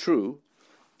particularly true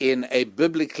in a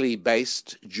biblically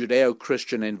based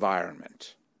Judeo-Christian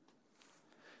environment.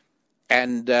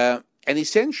 And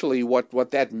essentially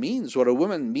what that means, what a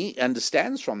woman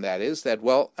understands from that is that,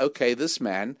 well, okay, this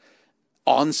man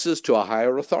answers to a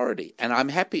higher authority. And I'm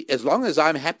happy, as long as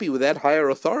I'm happy with that higher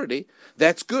authority,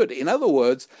 that's good. In other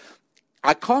words,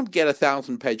 I can't get a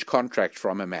 1,000-page contract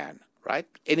from a man, right?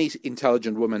 Any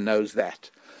intelligent woman knows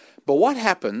that. But what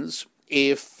happens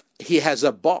if he has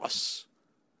a boss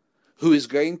who is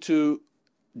going to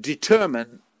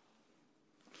determine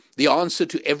the answer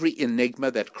to every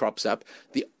enigma that crops up,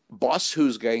 the boss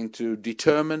who's going to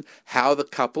determine how the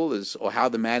couple is or how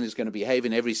the man is going to behave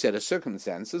in every set of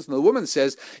circumstances? And the woman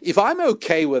says, if I'm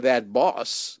okay with that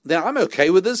boss, then I'm okay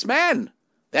with this man.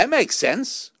 That makes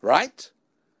sense, right?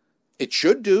 It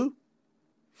should do.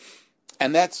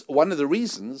 And that's one of the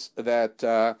reasons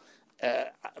that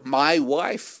my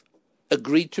wife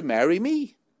agreed to marry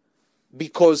me,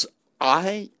 because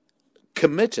I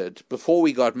committed before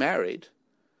we got married.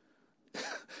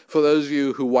 For those of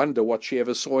you who wonder what she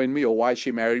ever saw in me or why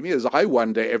she married me, as I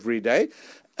wonder every day,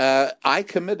 I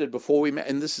committed before we met,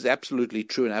 and this is absolutely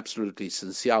true and absolutely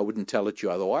sincere, I wouldn't tell it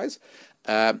you otherwise,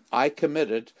 I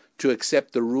committed to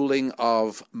accept the ruling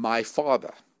of my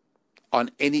father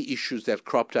on any issues that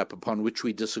cropped up upon which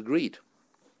we disagreed.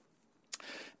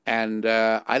 And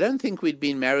I don't think we'd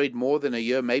been married more than a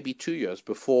year, maybe 2 years,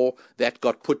 before that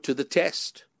got put to the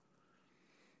test.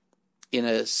 In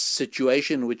a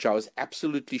situation in which I was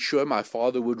absolutely sure my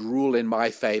father would rule in my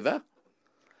favor,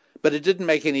 but it didn't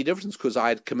make any difference because I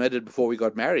had committed before we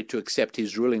got married to accept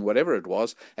his ruling, whatever it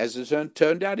was. As it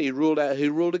turned out, he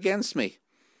ruled against me.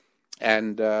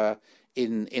 And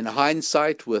in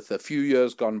hindsight, with a few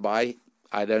years gone by,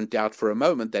 I don't doubt for a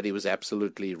moment that he was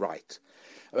absolutely right.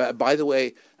 By the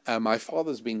way, my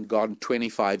father's been gone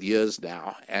 25 years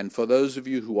now, and for those of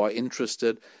you who are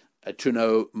interested to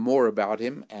know more about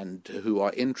him and who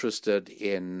are interested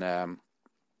in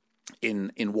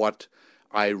what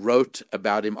I wrote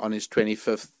about him on his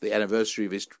 25th anniversary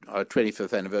of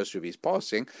his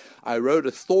passing, I wrote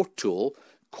a thought tool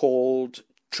called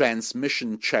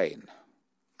Transmission Chain.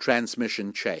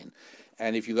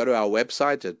 And if you go to our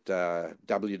website at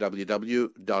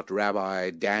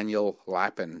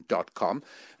www.rabbidaniellapin.com,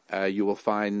 you will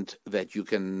find that you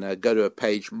can go to a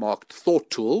page marked Thought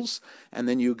Tools, and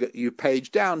then you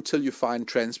page down till you find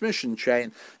Transmission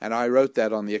Chain. And I wrote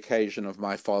that on the occasion of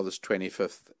my father's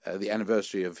 25th, the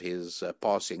anniversary of his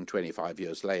passing 25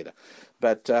 years later.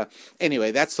 But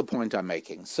anyway, that's the point I'm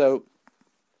making. So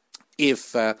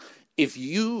If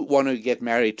you want to get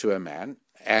married to a man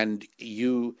and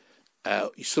you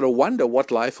sort of wonder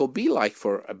what life will be like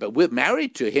but we're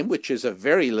married to him, which is a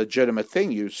very legitimate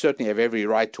thing. You certainly have every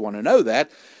right to want to know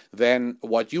that. Then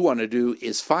what you want to do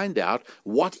is find out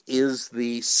what is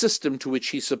the system to which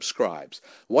he subscribes.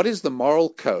 What is the moral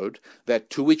code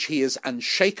to which he is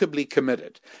unshakably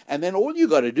committed? And then all you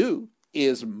got to do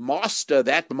is master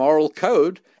that moral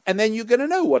code, and then you're going to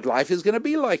know what life is going to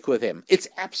be like with him. It's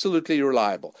absolutely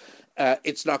reliable.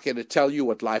 It's not going to tell you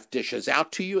what life dishes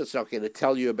out to you. It's not going to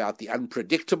tell you about the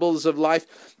unpredictables of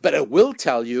life, but it will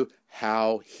tell you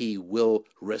how he will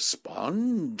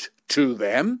respond to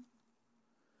them.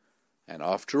 And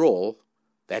after all,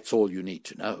 that's all you need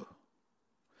to know.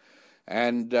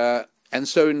 And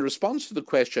so in response to the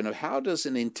question of how does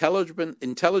an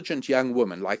intelligent young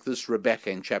woman like this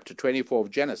Rebecca in chapter 24 of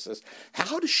Genesis,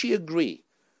 how does she agree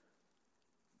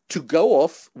to go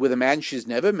off with a man she's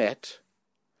never met,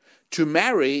 to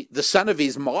marry the son of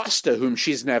his master whom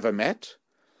she's never met?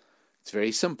 It's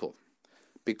very simple.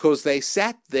 Because they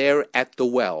sat there at the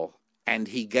well and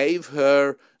he gave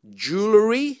her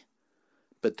jewelry,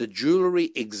 but the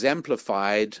jewelry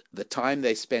exemplified the time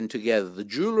they spent together. The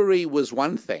jewelry was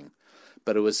one thing,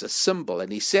 but it was a symbol.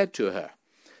 And he said to her,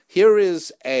 here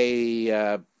is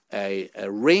a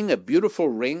ring, a beautiful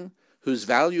ring, whose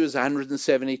value is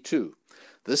 172.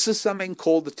 This is something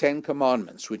called the Ten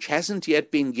Commandments, which hasn't yet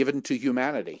been given to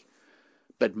humanity.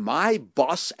 But my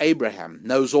boss, Abraham,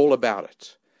 knows all about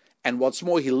it. And what's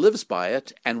more, he lives by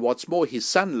it. And what's more, his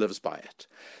son lives by it.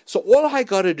 So all I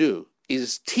got to do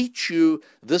is teach you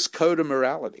this code of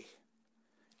morality.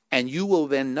 And you will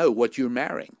then know what you're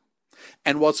marrying.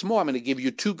 And what's more, I'm going to give you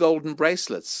 2 golden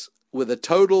bracelets with a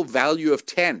total value of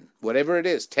 10, whatever it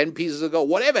is, 10 pieces of gold,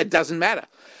 whatever, it doesn't matter.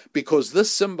 Because this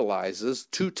symbolizes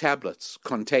 2 tablets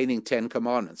containing 10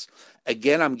 commandments.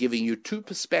 Again, I'm giving you 2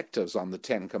 perspectives on the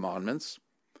 10 commandments.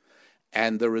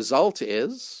 And the result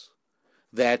is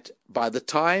that by the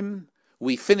time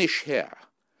we finish here,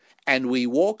 and we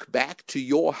walk back to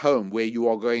your home where you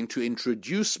are going to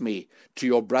introduce me to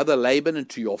your brother Laban and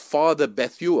to your father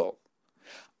Bethuel,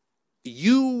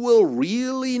 you will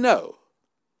really know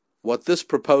what this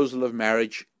proposal of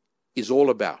marriage is all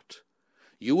about.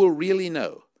 You will really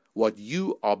know what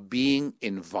you are being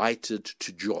invited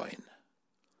to join.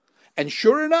 And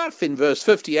sure enough, in verse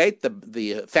 58,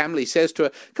 the family says to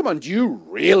her, come on, do you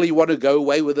really want to go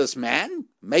away with this man?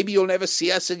 Maybe you'll never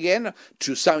see us again.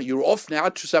 You're off now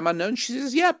to some unknown. She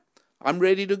says, yep, I'm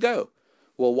ready to go.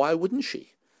 Well, why wouldn't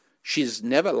she? She's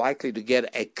never likely to get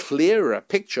a clearer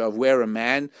picture of where a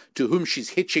man to whom she's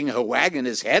hitching her wagon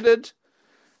is headed.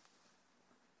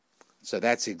 So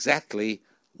that's exactly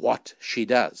what she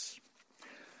does.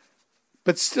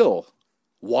 But still,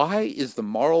 why is the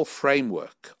moral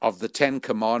framework of the 10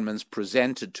 Commandments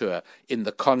presented to her in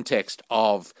the context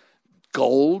of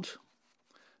gold?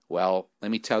 Well, let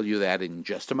me tell you that in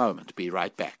just a moment. Be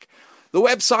right back. The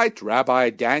website,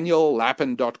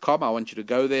 rabbidaniellapin.com. I want you to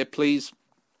go there, please,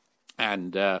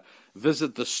 and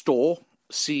visit the store.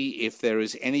 See if there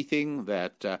is anything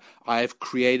that I have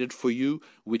created for you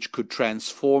which could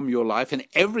transform your life, and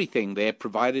everything there,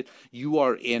 provided you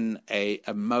are in a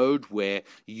mode where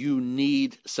you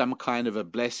need some kind of a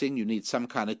blessing, you need some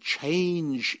kind of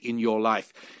change in your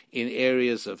life, in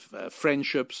areas of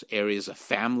friendships, areas of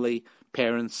family,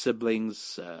 parents,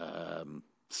 siblings,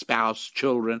 spouse,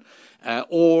 children,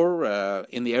 or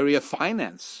in the area of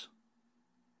finance,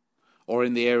 or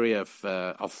in the area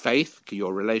of faith,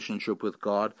 your relationship with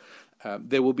God.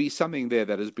 There will be something there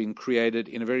that has been created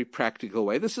in a very practical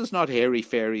way. This is not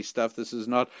airy-fairy stuff. This is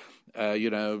not,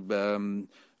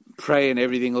 pray and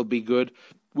everything will be good.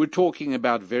 We're talking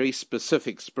about very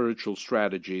specific spiritual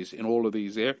strategies in all of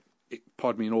these areas.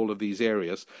 In all of these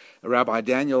areas.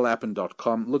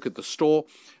 RabbiDanielLapin.com. Look at the store.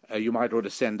 You might want to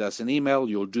send us an email.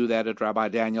 You'll do that at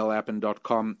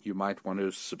RabbiDanielLapin.com. You might want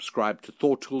to subscribe to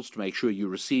Thought Tools to make sure you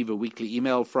receive a weekly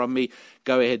email from me.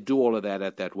 Go ahead, do all of that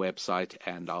at that website,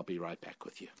 and I'll be right back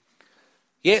with you.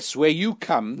 Yes, where you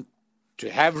come to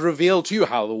have revealed to you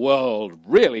how the world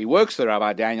really works, the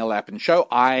Rabbi Daniel Lapin Show.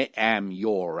 I am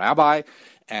your rabbi,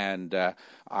 and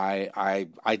I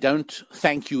don't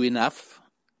thank you enough,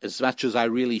 as much as I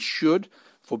really should,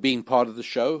 for being part of the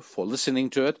show, for listening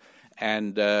to it,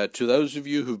 and to those of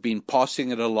you who've been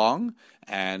passing it along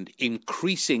and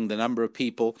increasing the number of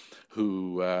people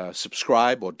who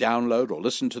subscribe or download or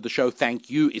listen to the show, thank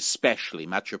you especially,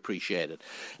 much appreciated.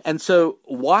 And so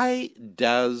why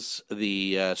does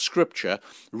the scripture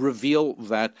reveal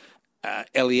that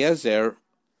Eliezer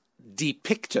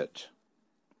depicted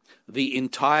the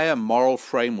entire moral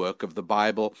framework of the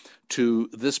Bible to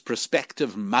this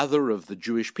prospective mother of the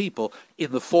Jewish people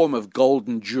in the form of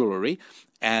golden jewelry.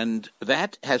 And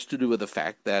that has to do with the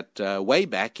fact that way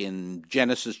back in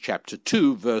Genesis chapter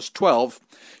 2, verse 12,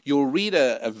 you'll read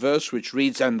a verse which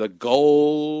reads, "And the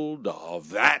gold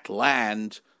of that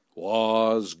land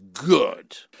was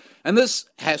good." And this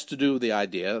has to do with the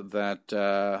idea that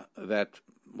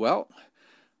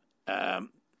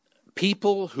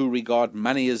people who regard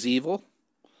money as evil,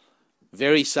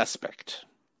 very suspect.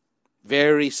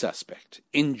 Very suspect.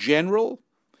 In general,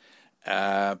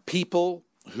 people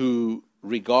who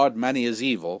regard money as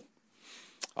evil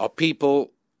are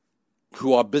people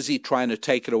who are busy trying to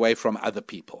take it away from other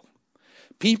people.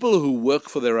 People who work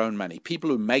for their own money,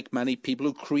 people who make money, people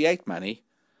who create money,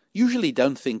 usually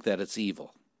don't think that it's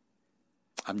evil.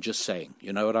 I'm just saying,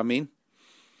 you know what I mean?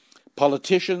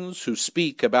 Politicians who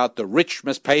speak about the rich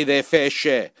must pay their fair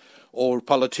share, or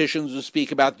politicians who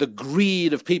speak about the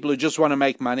greed of people who just want to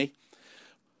make money,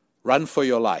 run for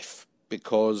your life,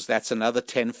 because that's another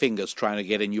 10 fingers trying to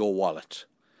get in your wallet.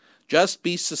 Just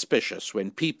be suspicious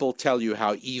when people tell you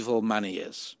how evil money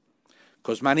is,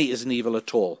 because money isn't evil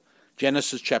at all.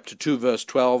 Genesis chapter 2, verse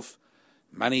 12,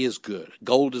 money is good,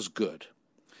 gold is good.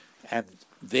 And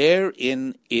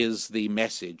therein is the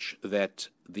message that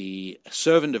the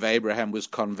servant of Abraham was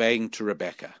conveying to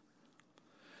Rebekah.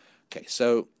 Okay,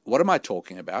 so what am I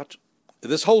talking about?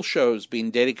 This whole show has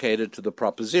been dedicated to the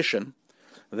proposition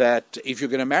that if you're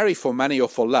going to marry for money or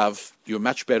for love, you're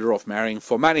much better off marrying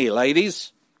for money,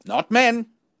 ladies, not men.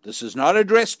 This is not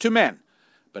addressed to men,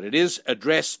 but it is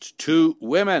addressed to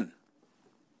women.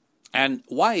 And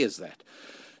why is that?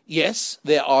 Yes,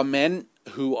 there are men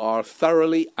who are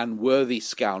thoroughly unworthy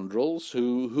scoundrels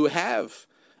who have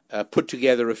put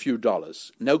together a few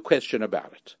dollars, no question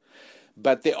about it.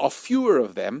 But there are fewer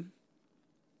of them,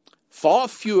 far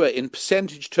fewer in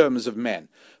percentage terms of men,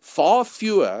 far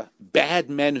fewer bad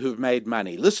men who've made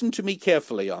money. Listen to me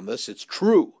carefully on this, it's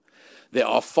true. There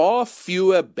are far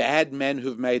fewer bad men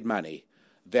who've made money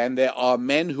than there are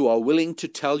men who are willing to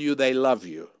tell you they love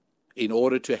you in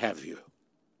order to have you.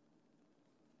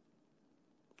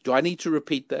 Do I need to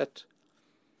repeat that?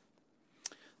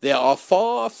 There are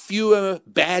far fewer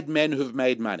bad men who've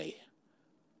made money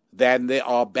than there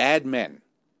are bad men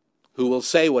who will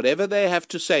say whatever they have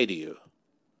to say to you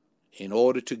in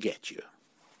order to get you.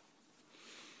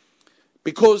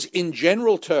 Because in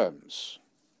general terms,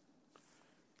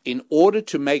 in order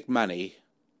to make money,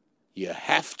 you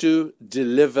have to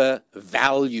deliver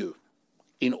value.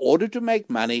 In order to make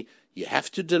money, you have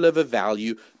to deliver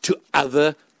value to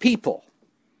other people.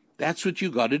 That's what you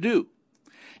got to do.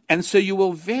 And so you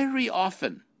will very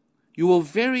often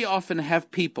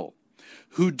have people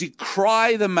who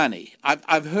decry the money.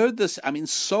 I've heard this,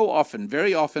 so often,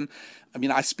 very often.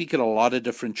 I speak at a lot of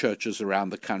different churches around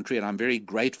the country, and I'm very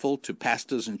grateful to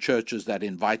pastors and churches that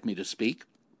invite me to speak.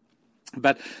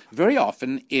 But very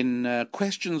often in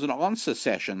questions and answer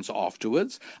sessions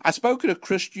afterwards, I spoke at a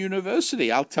Christian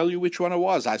university. I'll tell you which one it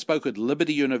was. I spoke at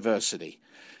Liberty University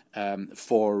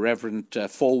for Reverend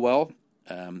Falwell,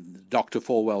 Dr.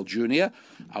 Falwell Jr.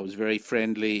 I was very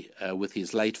friendly with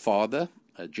his late father,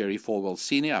 Jerry Falwell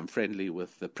Sr. I'm friendly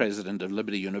with the president of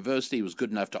Liberty University. He was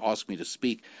good enough to ask me to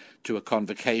speak to a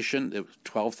convocation. There were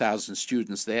 12,000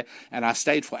 students there, and I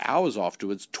stayed for hours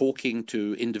afterwards talking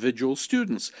to individual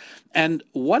students. And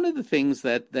one of the things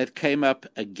that came up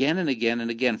again and again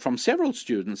and again from several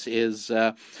students is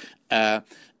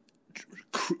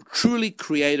truly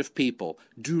creative people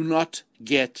do not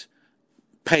get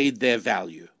paid their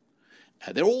value.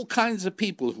 There are all kinds of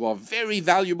people who are very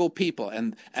valuable people,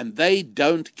 and they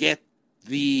don't get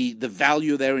the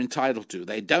value they're entitled to.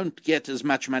 They don't get as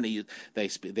much money.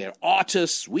 They're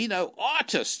artists. We know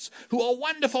artists who are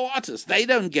wonderful artists. They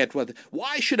don't get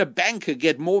why should a banker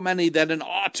get more money than an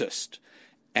artist?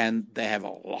 And they have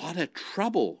a lot of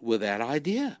trouble with that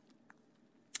idea.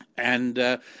 And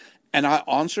I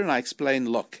answer and I explain,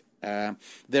 look, there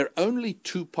are only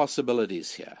two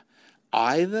possibilities here.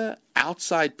 Either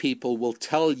outside people will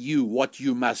tell you what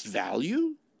you must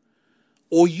value,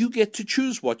 or you get to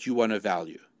choose what you want to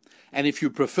value. And if you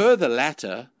prefer the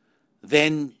latter,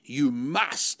 then you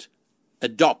must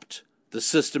adopt the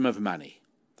system of money.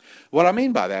 What I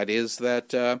mean by that is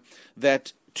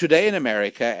that today in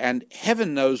America, and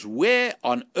heaven knows where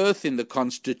on earth in the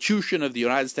Constitution of the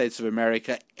United States of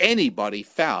America anybody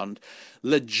found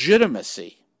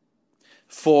legitimacy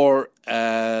for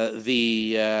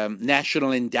the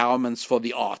national endowments for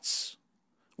the arts.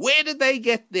 Where did they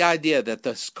get the idea that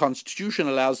the Constitution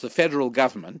allows the federal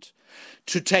government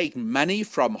to take money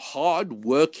from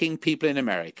hard-working people in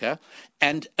America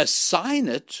and assign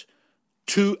it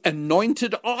to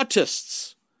anointed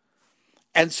artists.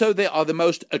 And so there are the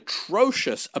most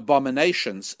atrocious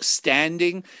abominations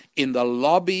standing in the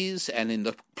lobbies and in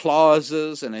the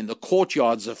plazas and in the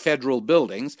courtyards of federal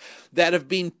buildings that have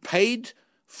been paid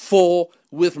for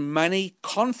with money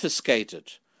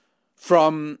confiscated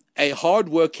from a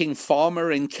hard-working farmer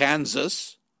in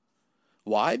Kansas.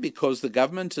 Why? Because the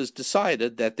government has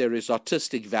decided that there is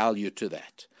artistic value to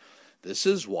that. This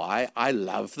is why I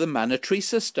love the monetary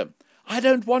system. I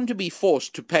don't want to be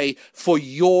forced to pay for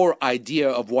your idea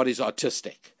of what is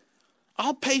artistic.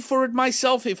 I'll pay for it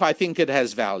myself if I think it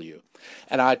has value.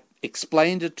 And I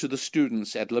explained it to the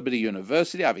students at Liberty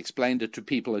University. I've explained it to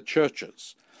people at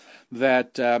churches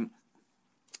that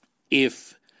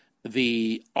if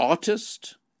the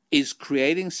artist is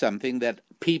creating something that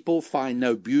people find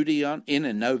no beauty in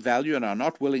and no value and are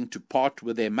not willing to part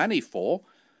with their money for,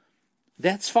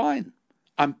 that's fine.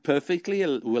 I'm perfectly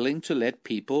willing to let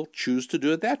people choose to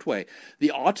do it that way.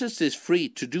 The artist is free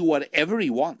to do whatever he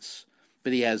wants,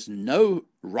 but he has no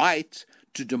right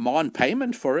to demand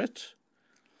payment for it.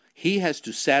 He has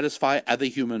to satisfy other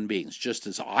human beings, just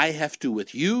as I have to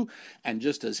with you, and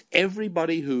just as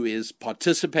everybody who is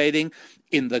participating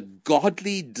in the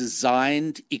godly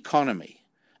designed economy.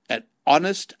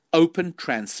 Honest, open,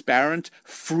 transparent,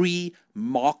 free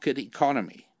market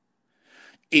economy.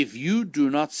 If you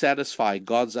do not satisfy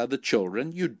God's other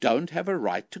children, you don't have a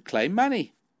right to claim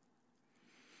money.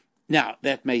 Now,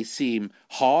 that may seem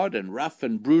hard and rough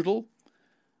and brutal,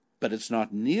 but it's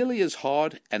not nearly as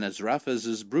hard and as rough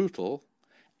as brutal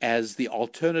as the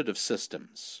alternative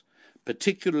systems,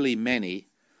 particularly many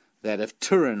that have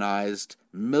tyrannized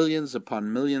millions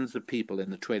upon millions of people in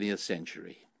the 20th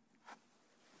century.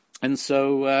 And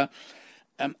so,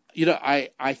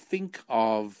 I think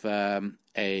of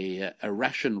a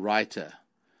Russian writer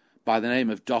by the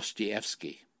name of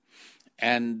Dostoevsky.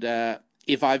 And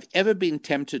if I've ever been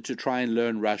tempted to try and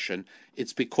learn Russian,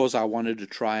 it's because I wanted to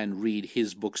try and read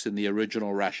his books in the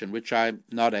original Russian, which I'm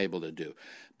not able to do.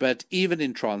 But even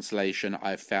in translation,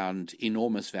 I've found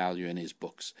enormous value in his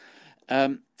books.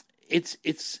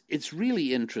 It's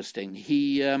really interesting.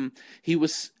 He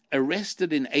was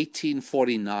arrested in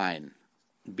 1849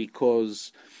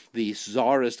 because the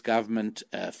Tsarist government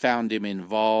found him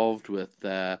involved with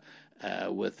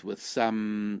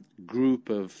some group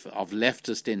of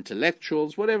leftist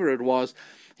intellectuals, whatever it was.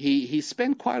 He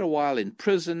spent quite a while in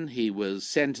prison. He was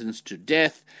sentenced to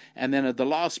death, and then at the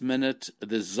last minute,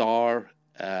 the Tsar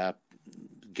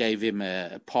gave him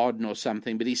a pardon or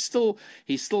something. But he still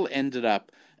ended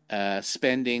up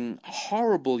spending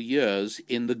horrible years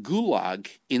in the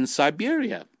Gulag in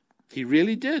Siberia. He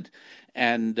really did.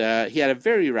 And he had a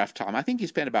very rough time. I think he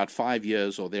spent about 5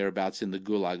 years or thereabouts in the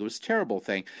Gulag. It was a terrible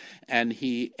thing. And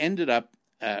he ended up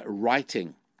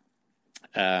writing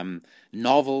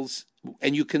novels,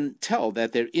 and you can tell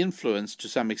that they're influenced to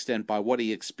some extent by what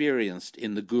he experienced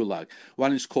in the Gulag.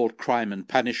 One is called Crime and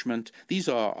Punishment. These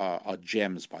are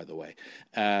gems, by the way.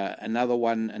 Another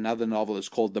novel is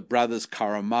called The Brothers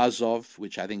Karamazov,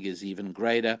 which I think is even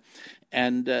greater.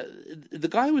 And the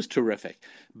guy was terrific.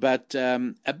 But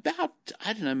about,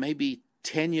 maybe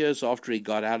 10 years after he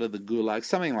got out of the Gulag,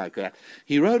 something like that,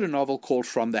 he wrote a novel called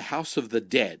From the House of the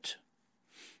Dead,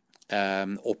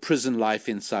 or Prison Life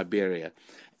in Siberia.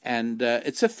 And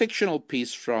it's a fictional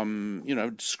piece from,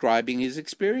 describing his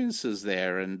experiences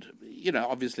there and,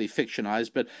 obviously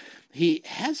fictionized. But he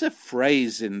has a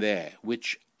phrase in there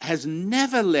which has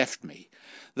never left me.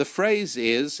 The phrase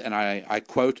is, and I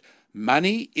quote,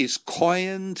 "Money is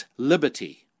coined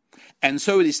liberty, and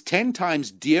so it is 10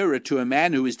 times dearer to a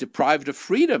man who is deprived of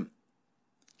freedom,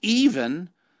 even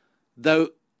though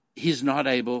he's not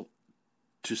able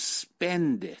to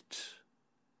spend it."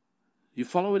 You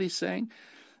follow what he's saying?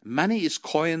 Money is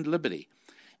coined liberty.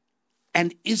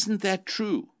 And isn't that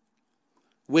true?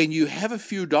 When you have a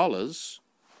few dollars,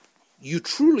 you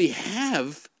truly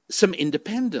have some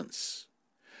independence.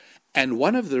 And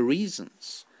one of the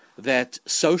reasons that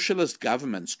socialist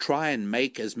governments try and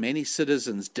make as many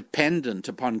citizens dependent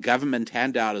upon government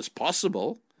handout as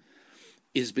possible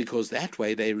is because that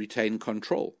way they retain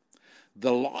control.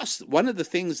 One of the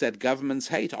things that governments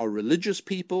hate are religious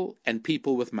people and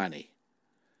people with money.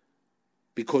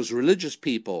 Because religious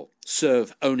people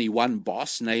serve only one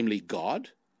boss, namely God,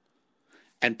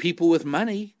 and people with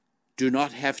money do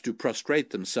not have to prostrate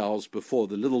themselves before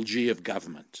the little g of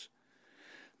government.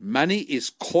 Money is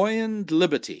coined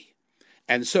liberty,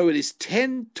 and so it is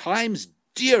 10 times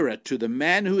dearer to the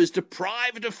man who is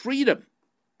deprived of freedom,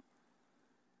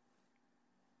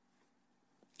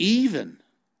 even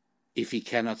if he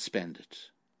cannot spend it.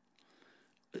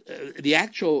 The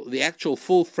actual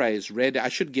full phrase read, I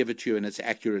should give it to you in its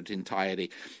accurate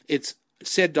entirety. It's,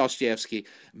 said Dostoevsky,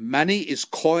 money is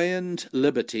coined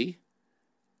liberty,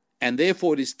 and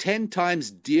therefore it is 10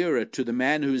 times dearer to the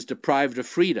man who is deprived of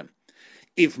freedom.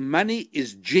 If money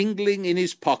is jingling in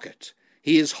his pocket,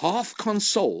 he is half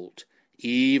consoled,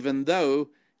 even though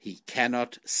he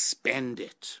cannot spend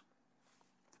it.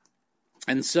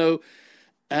 And so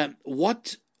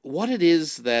what it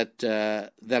is that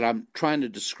I'm trying to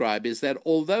describe is that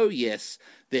although, yes,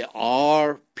 there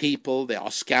are people, there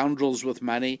are scoundrels with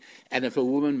money, and if a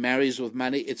woman marries with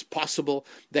money, it's possible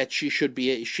that she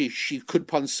could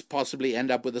possibly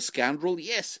end up with a scoundrel.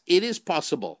 Yes, it is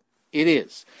possible. It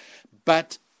is.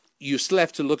 But you still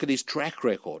have to look at his track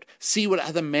record, see what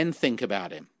other men think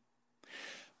about him.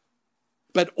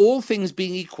 But all things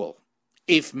being equal,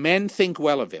 if men think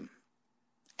well of him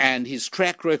and his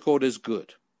track record is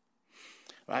good,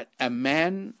 right, a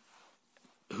man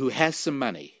who has some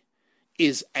money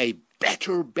is a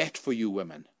better bet for you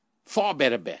women, far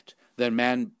better bet than a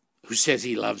man who says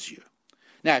he loves you.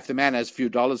 Now, if the man has a few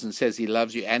dollars and says he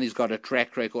loves you and he's got a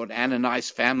track record and a nice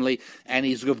family and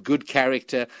he's of good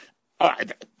character,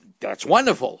 that's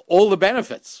wonderful, all the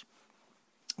benefits.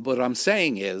 But what I'm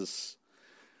saying is,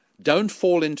 don't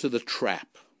fall into the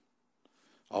trap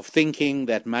of thinking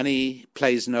that money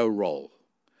plays no role.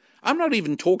 I'm not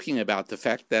even talking about the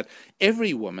fact that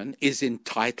every woman is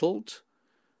entitled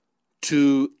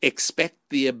to expect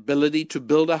the ability to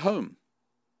build a home.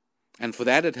 And for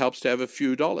that, it helps to have a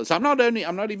few dollars. I'm not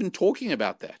even talking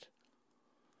about that.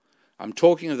 I'm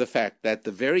talking of the fact that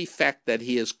the very fact that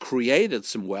he has created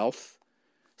some wealth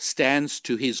stands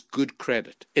to his good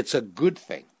credit. It's a good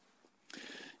thing.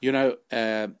 You know,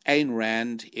 Ayn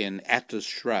Rand in Atlas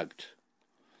Shrugged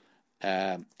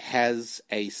has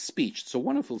a speech. It's a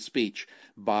wonderful speech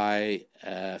by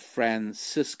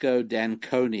Francisco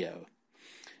d'Anconio.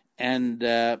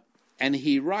 And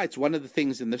he writes, one of the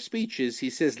things in the speech is, he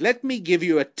says, let me give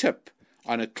you a tip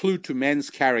on a clue to men's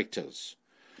characters.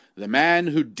 The man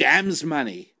who damns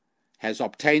money has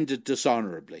obtained it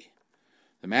dishonorably.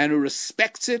 The man who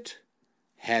respects it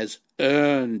has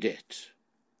earned it.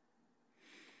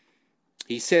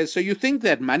 He says, so you think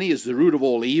that money is the root of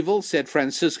all evil, said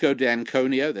Francisco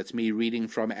d'Anconio. That's me reading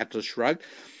from Atlas Shrugged.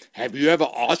 Have you ever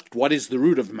asked what is the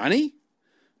root of money?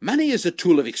 Money is a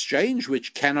tool of exchange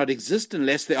which cannot exist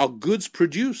unless there are goods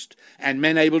produced and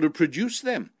men able to produce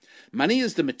them. Money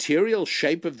is the material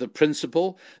shape of the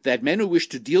principle that men who wish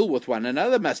to deal with one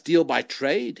another must deal by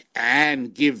trade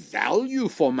and give value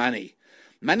for money.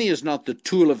 Money is not the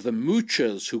tool of the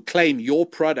moochers who claim your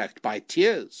product by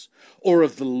tears, or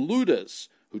of the looters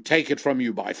who take it from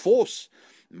you by force.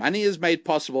 Money is made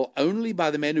possible only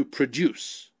by the men who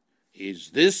produce.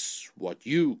 Is this what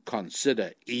you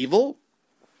consider evil?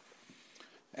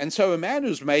 And so a man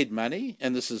who's made money,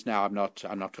 and this is now,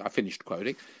 I finished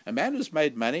quoting, a man who's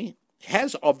made money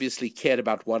has obviously cared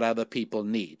about what other people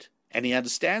need. And he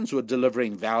understands what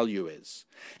delivering value is.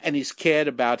 And he's cared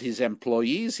about his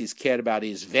employees, he's cared about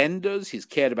his vendors, he's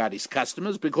cared about his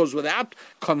customers, because without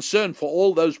concern for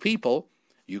all those people,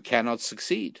 you cannot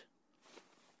succeed.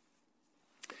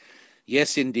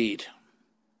 Yes, indeed.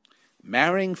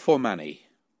 Marrying for money,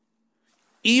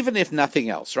 even if nothing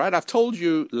else, right? I've told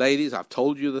you, ladies, I've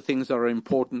told you the things that are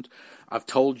important. I've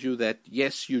told you that,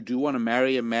 yes, you do want to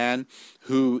marry a man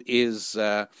who is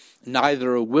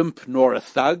neither a wimp nor a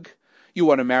thug. You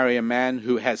want to marry a man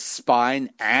who has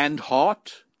spine and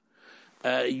heart.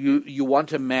 You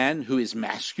want a man who is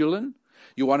masculine.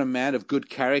 You want a man of good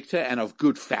character and of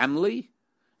good family.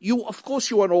 Of course,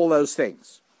 you want all those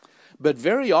things. But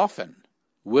very often,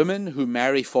 women who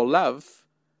marry for love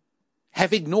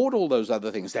have ignored all those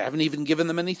other things. They haven't even given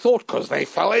them any thought because they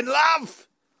fell in love.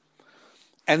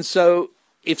 And so,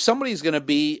 if somebody's going to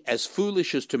be as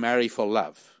foolish as to marry for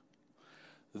love,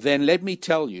 then let me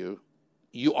tell you,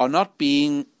 you are not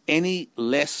being any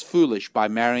less foolish by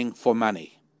marrying for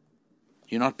money.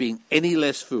 You're not being any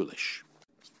less foolish.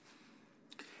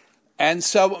 And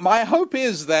so my hope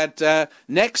is that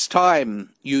next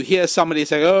time you hear somebody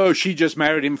say, oh, she just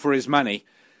married him for his money,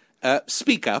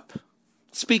 speak up.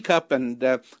 Speak up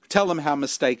and tell them how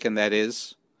mistaken that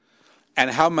is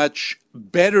and how much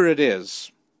better it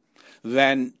is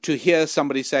than to hear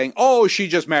somebody saying, oh, she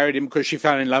just married him because she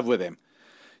fell in love with him.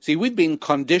 See, we've been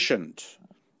conditioned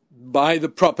by the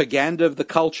propaganda of the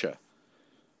culture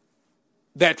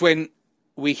that when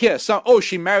we hear, oh,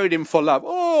 she married him for love.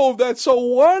 Oh, that's so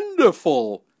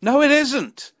wonderful. No, it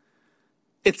isn't.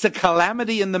 It's a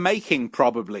calamity in the making,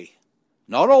 probably.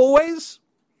 Not always.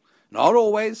 Not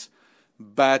always.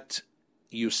 But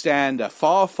you stand a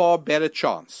far, far better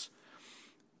chance,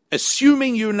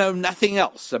 assuming you know nothing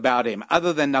else about him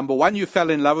other than, number one, you fell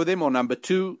in love with him, or number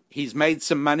two, he's made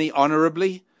some money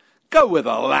honorably. Go with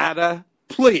a ladder,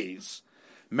 please.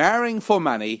 Marrying for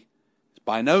money is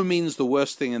by no means the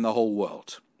worst thing in the whole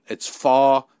world. It's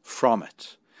far from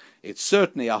it. It's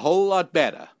certainly a whole lot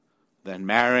better than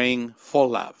marrying for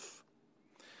love.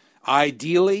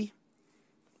 Ideally,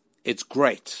 it's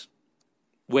great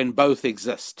when both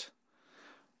exist.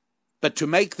 But to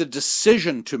make the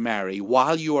decision to marry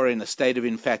while you are in a state of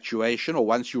infatuation, or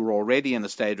once you're already in a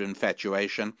state of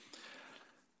infatuation,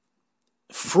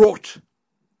 fraught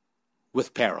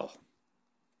with peril.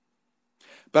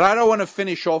 But I don't want to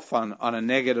finish off on a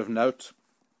negative note.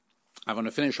 I want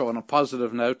to finish off on a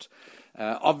positive note.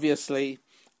 Obviously,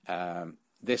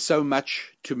 there's so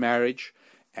much to marriage,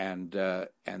 and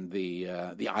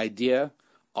the idea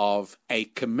of a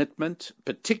commitment,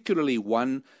 particularly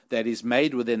one that is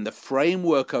made within the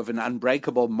framework of an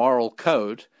unbreakable moral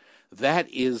code, that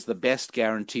is the best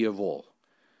guarantee of all.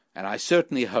 And I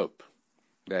certainly hope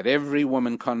that every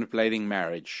woman contemplating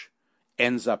marriage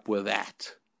ends up with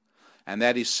that. And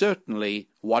that is certainly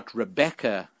what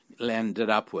Rebecca ended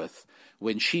up with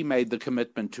when she made the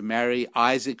commitment to marry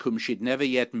Isaac, whom she'd never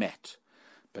yet met.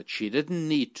 But she didn't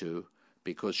need to,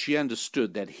 because she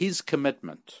understood that his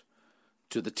commitment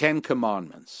to the 10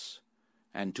 Commandments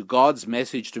and to God's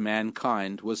message to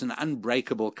mankind was an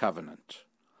unbreakable covenant.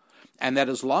 And that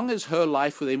as long as her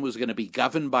life with him was going to be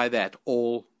governed by that,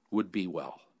 all would be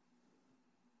well.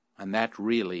 And that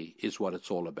really is what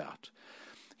it's all about.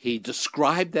 He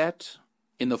described that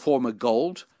in the form of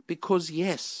gold because,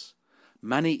 yes,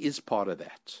 money is part of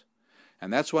that.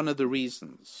 And that's one of the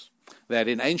reasons that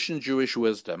in ancient Jewish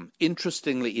wisdom,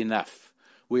 interestingly enough,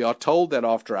 we are told that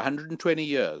after 120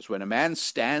 years, when a man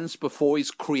stands before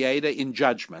his Creator in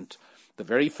judgment, the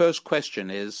very first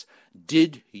question is,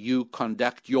 did you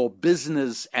conduct your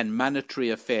business and monetary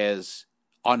affairs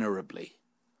honorably?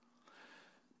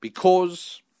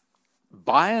 Because,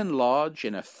 by and large,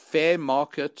 in a fair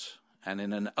market and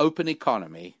in an open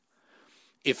economy,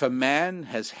 if a man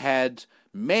has had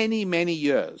many, many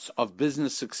years of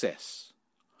business success,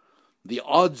 the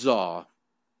odds are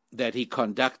that he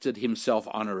conducted himself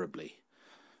honorably,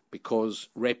 because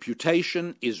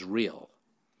reputation is real.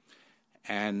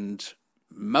 And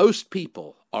most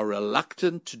people are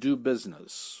reluctant to do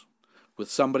business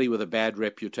with somebody with a bad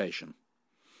reputation.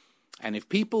 And if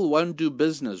people won't do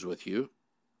business with you,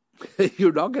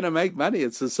 you're not going to make money.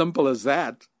 It's as simple as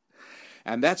that.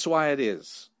 And that's why it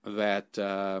is that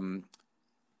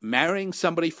marrying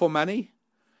somebody for money,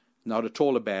 not at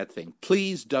all a bad thing.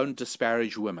 Please don't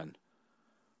disparage women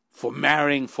for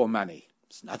marrying for money.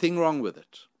 There's nothing wrong with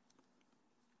it.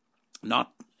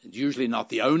 Usually not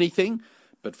the only thing,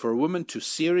 but for a woman to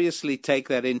seriously take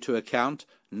that into account,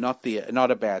 not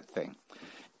a bad thing.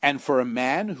 And for a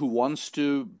man who wants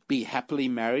to be happily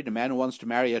married, a man who wants to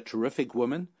marry a terrific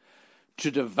woman,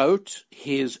 to devote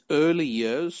his early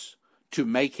years to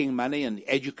making money and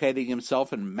educating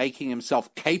himself and making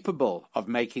himself capable of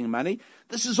making money,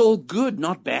 this is all good,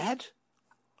 not bad.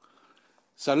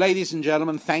 So, ladies and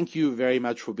gentlemen, thank you very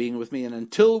much for being with me. And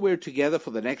until we're together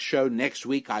for the next show next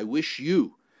week, I wish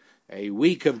you a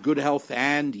week of good health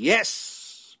and,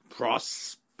 yes,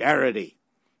 prosperity.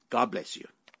 God bless you.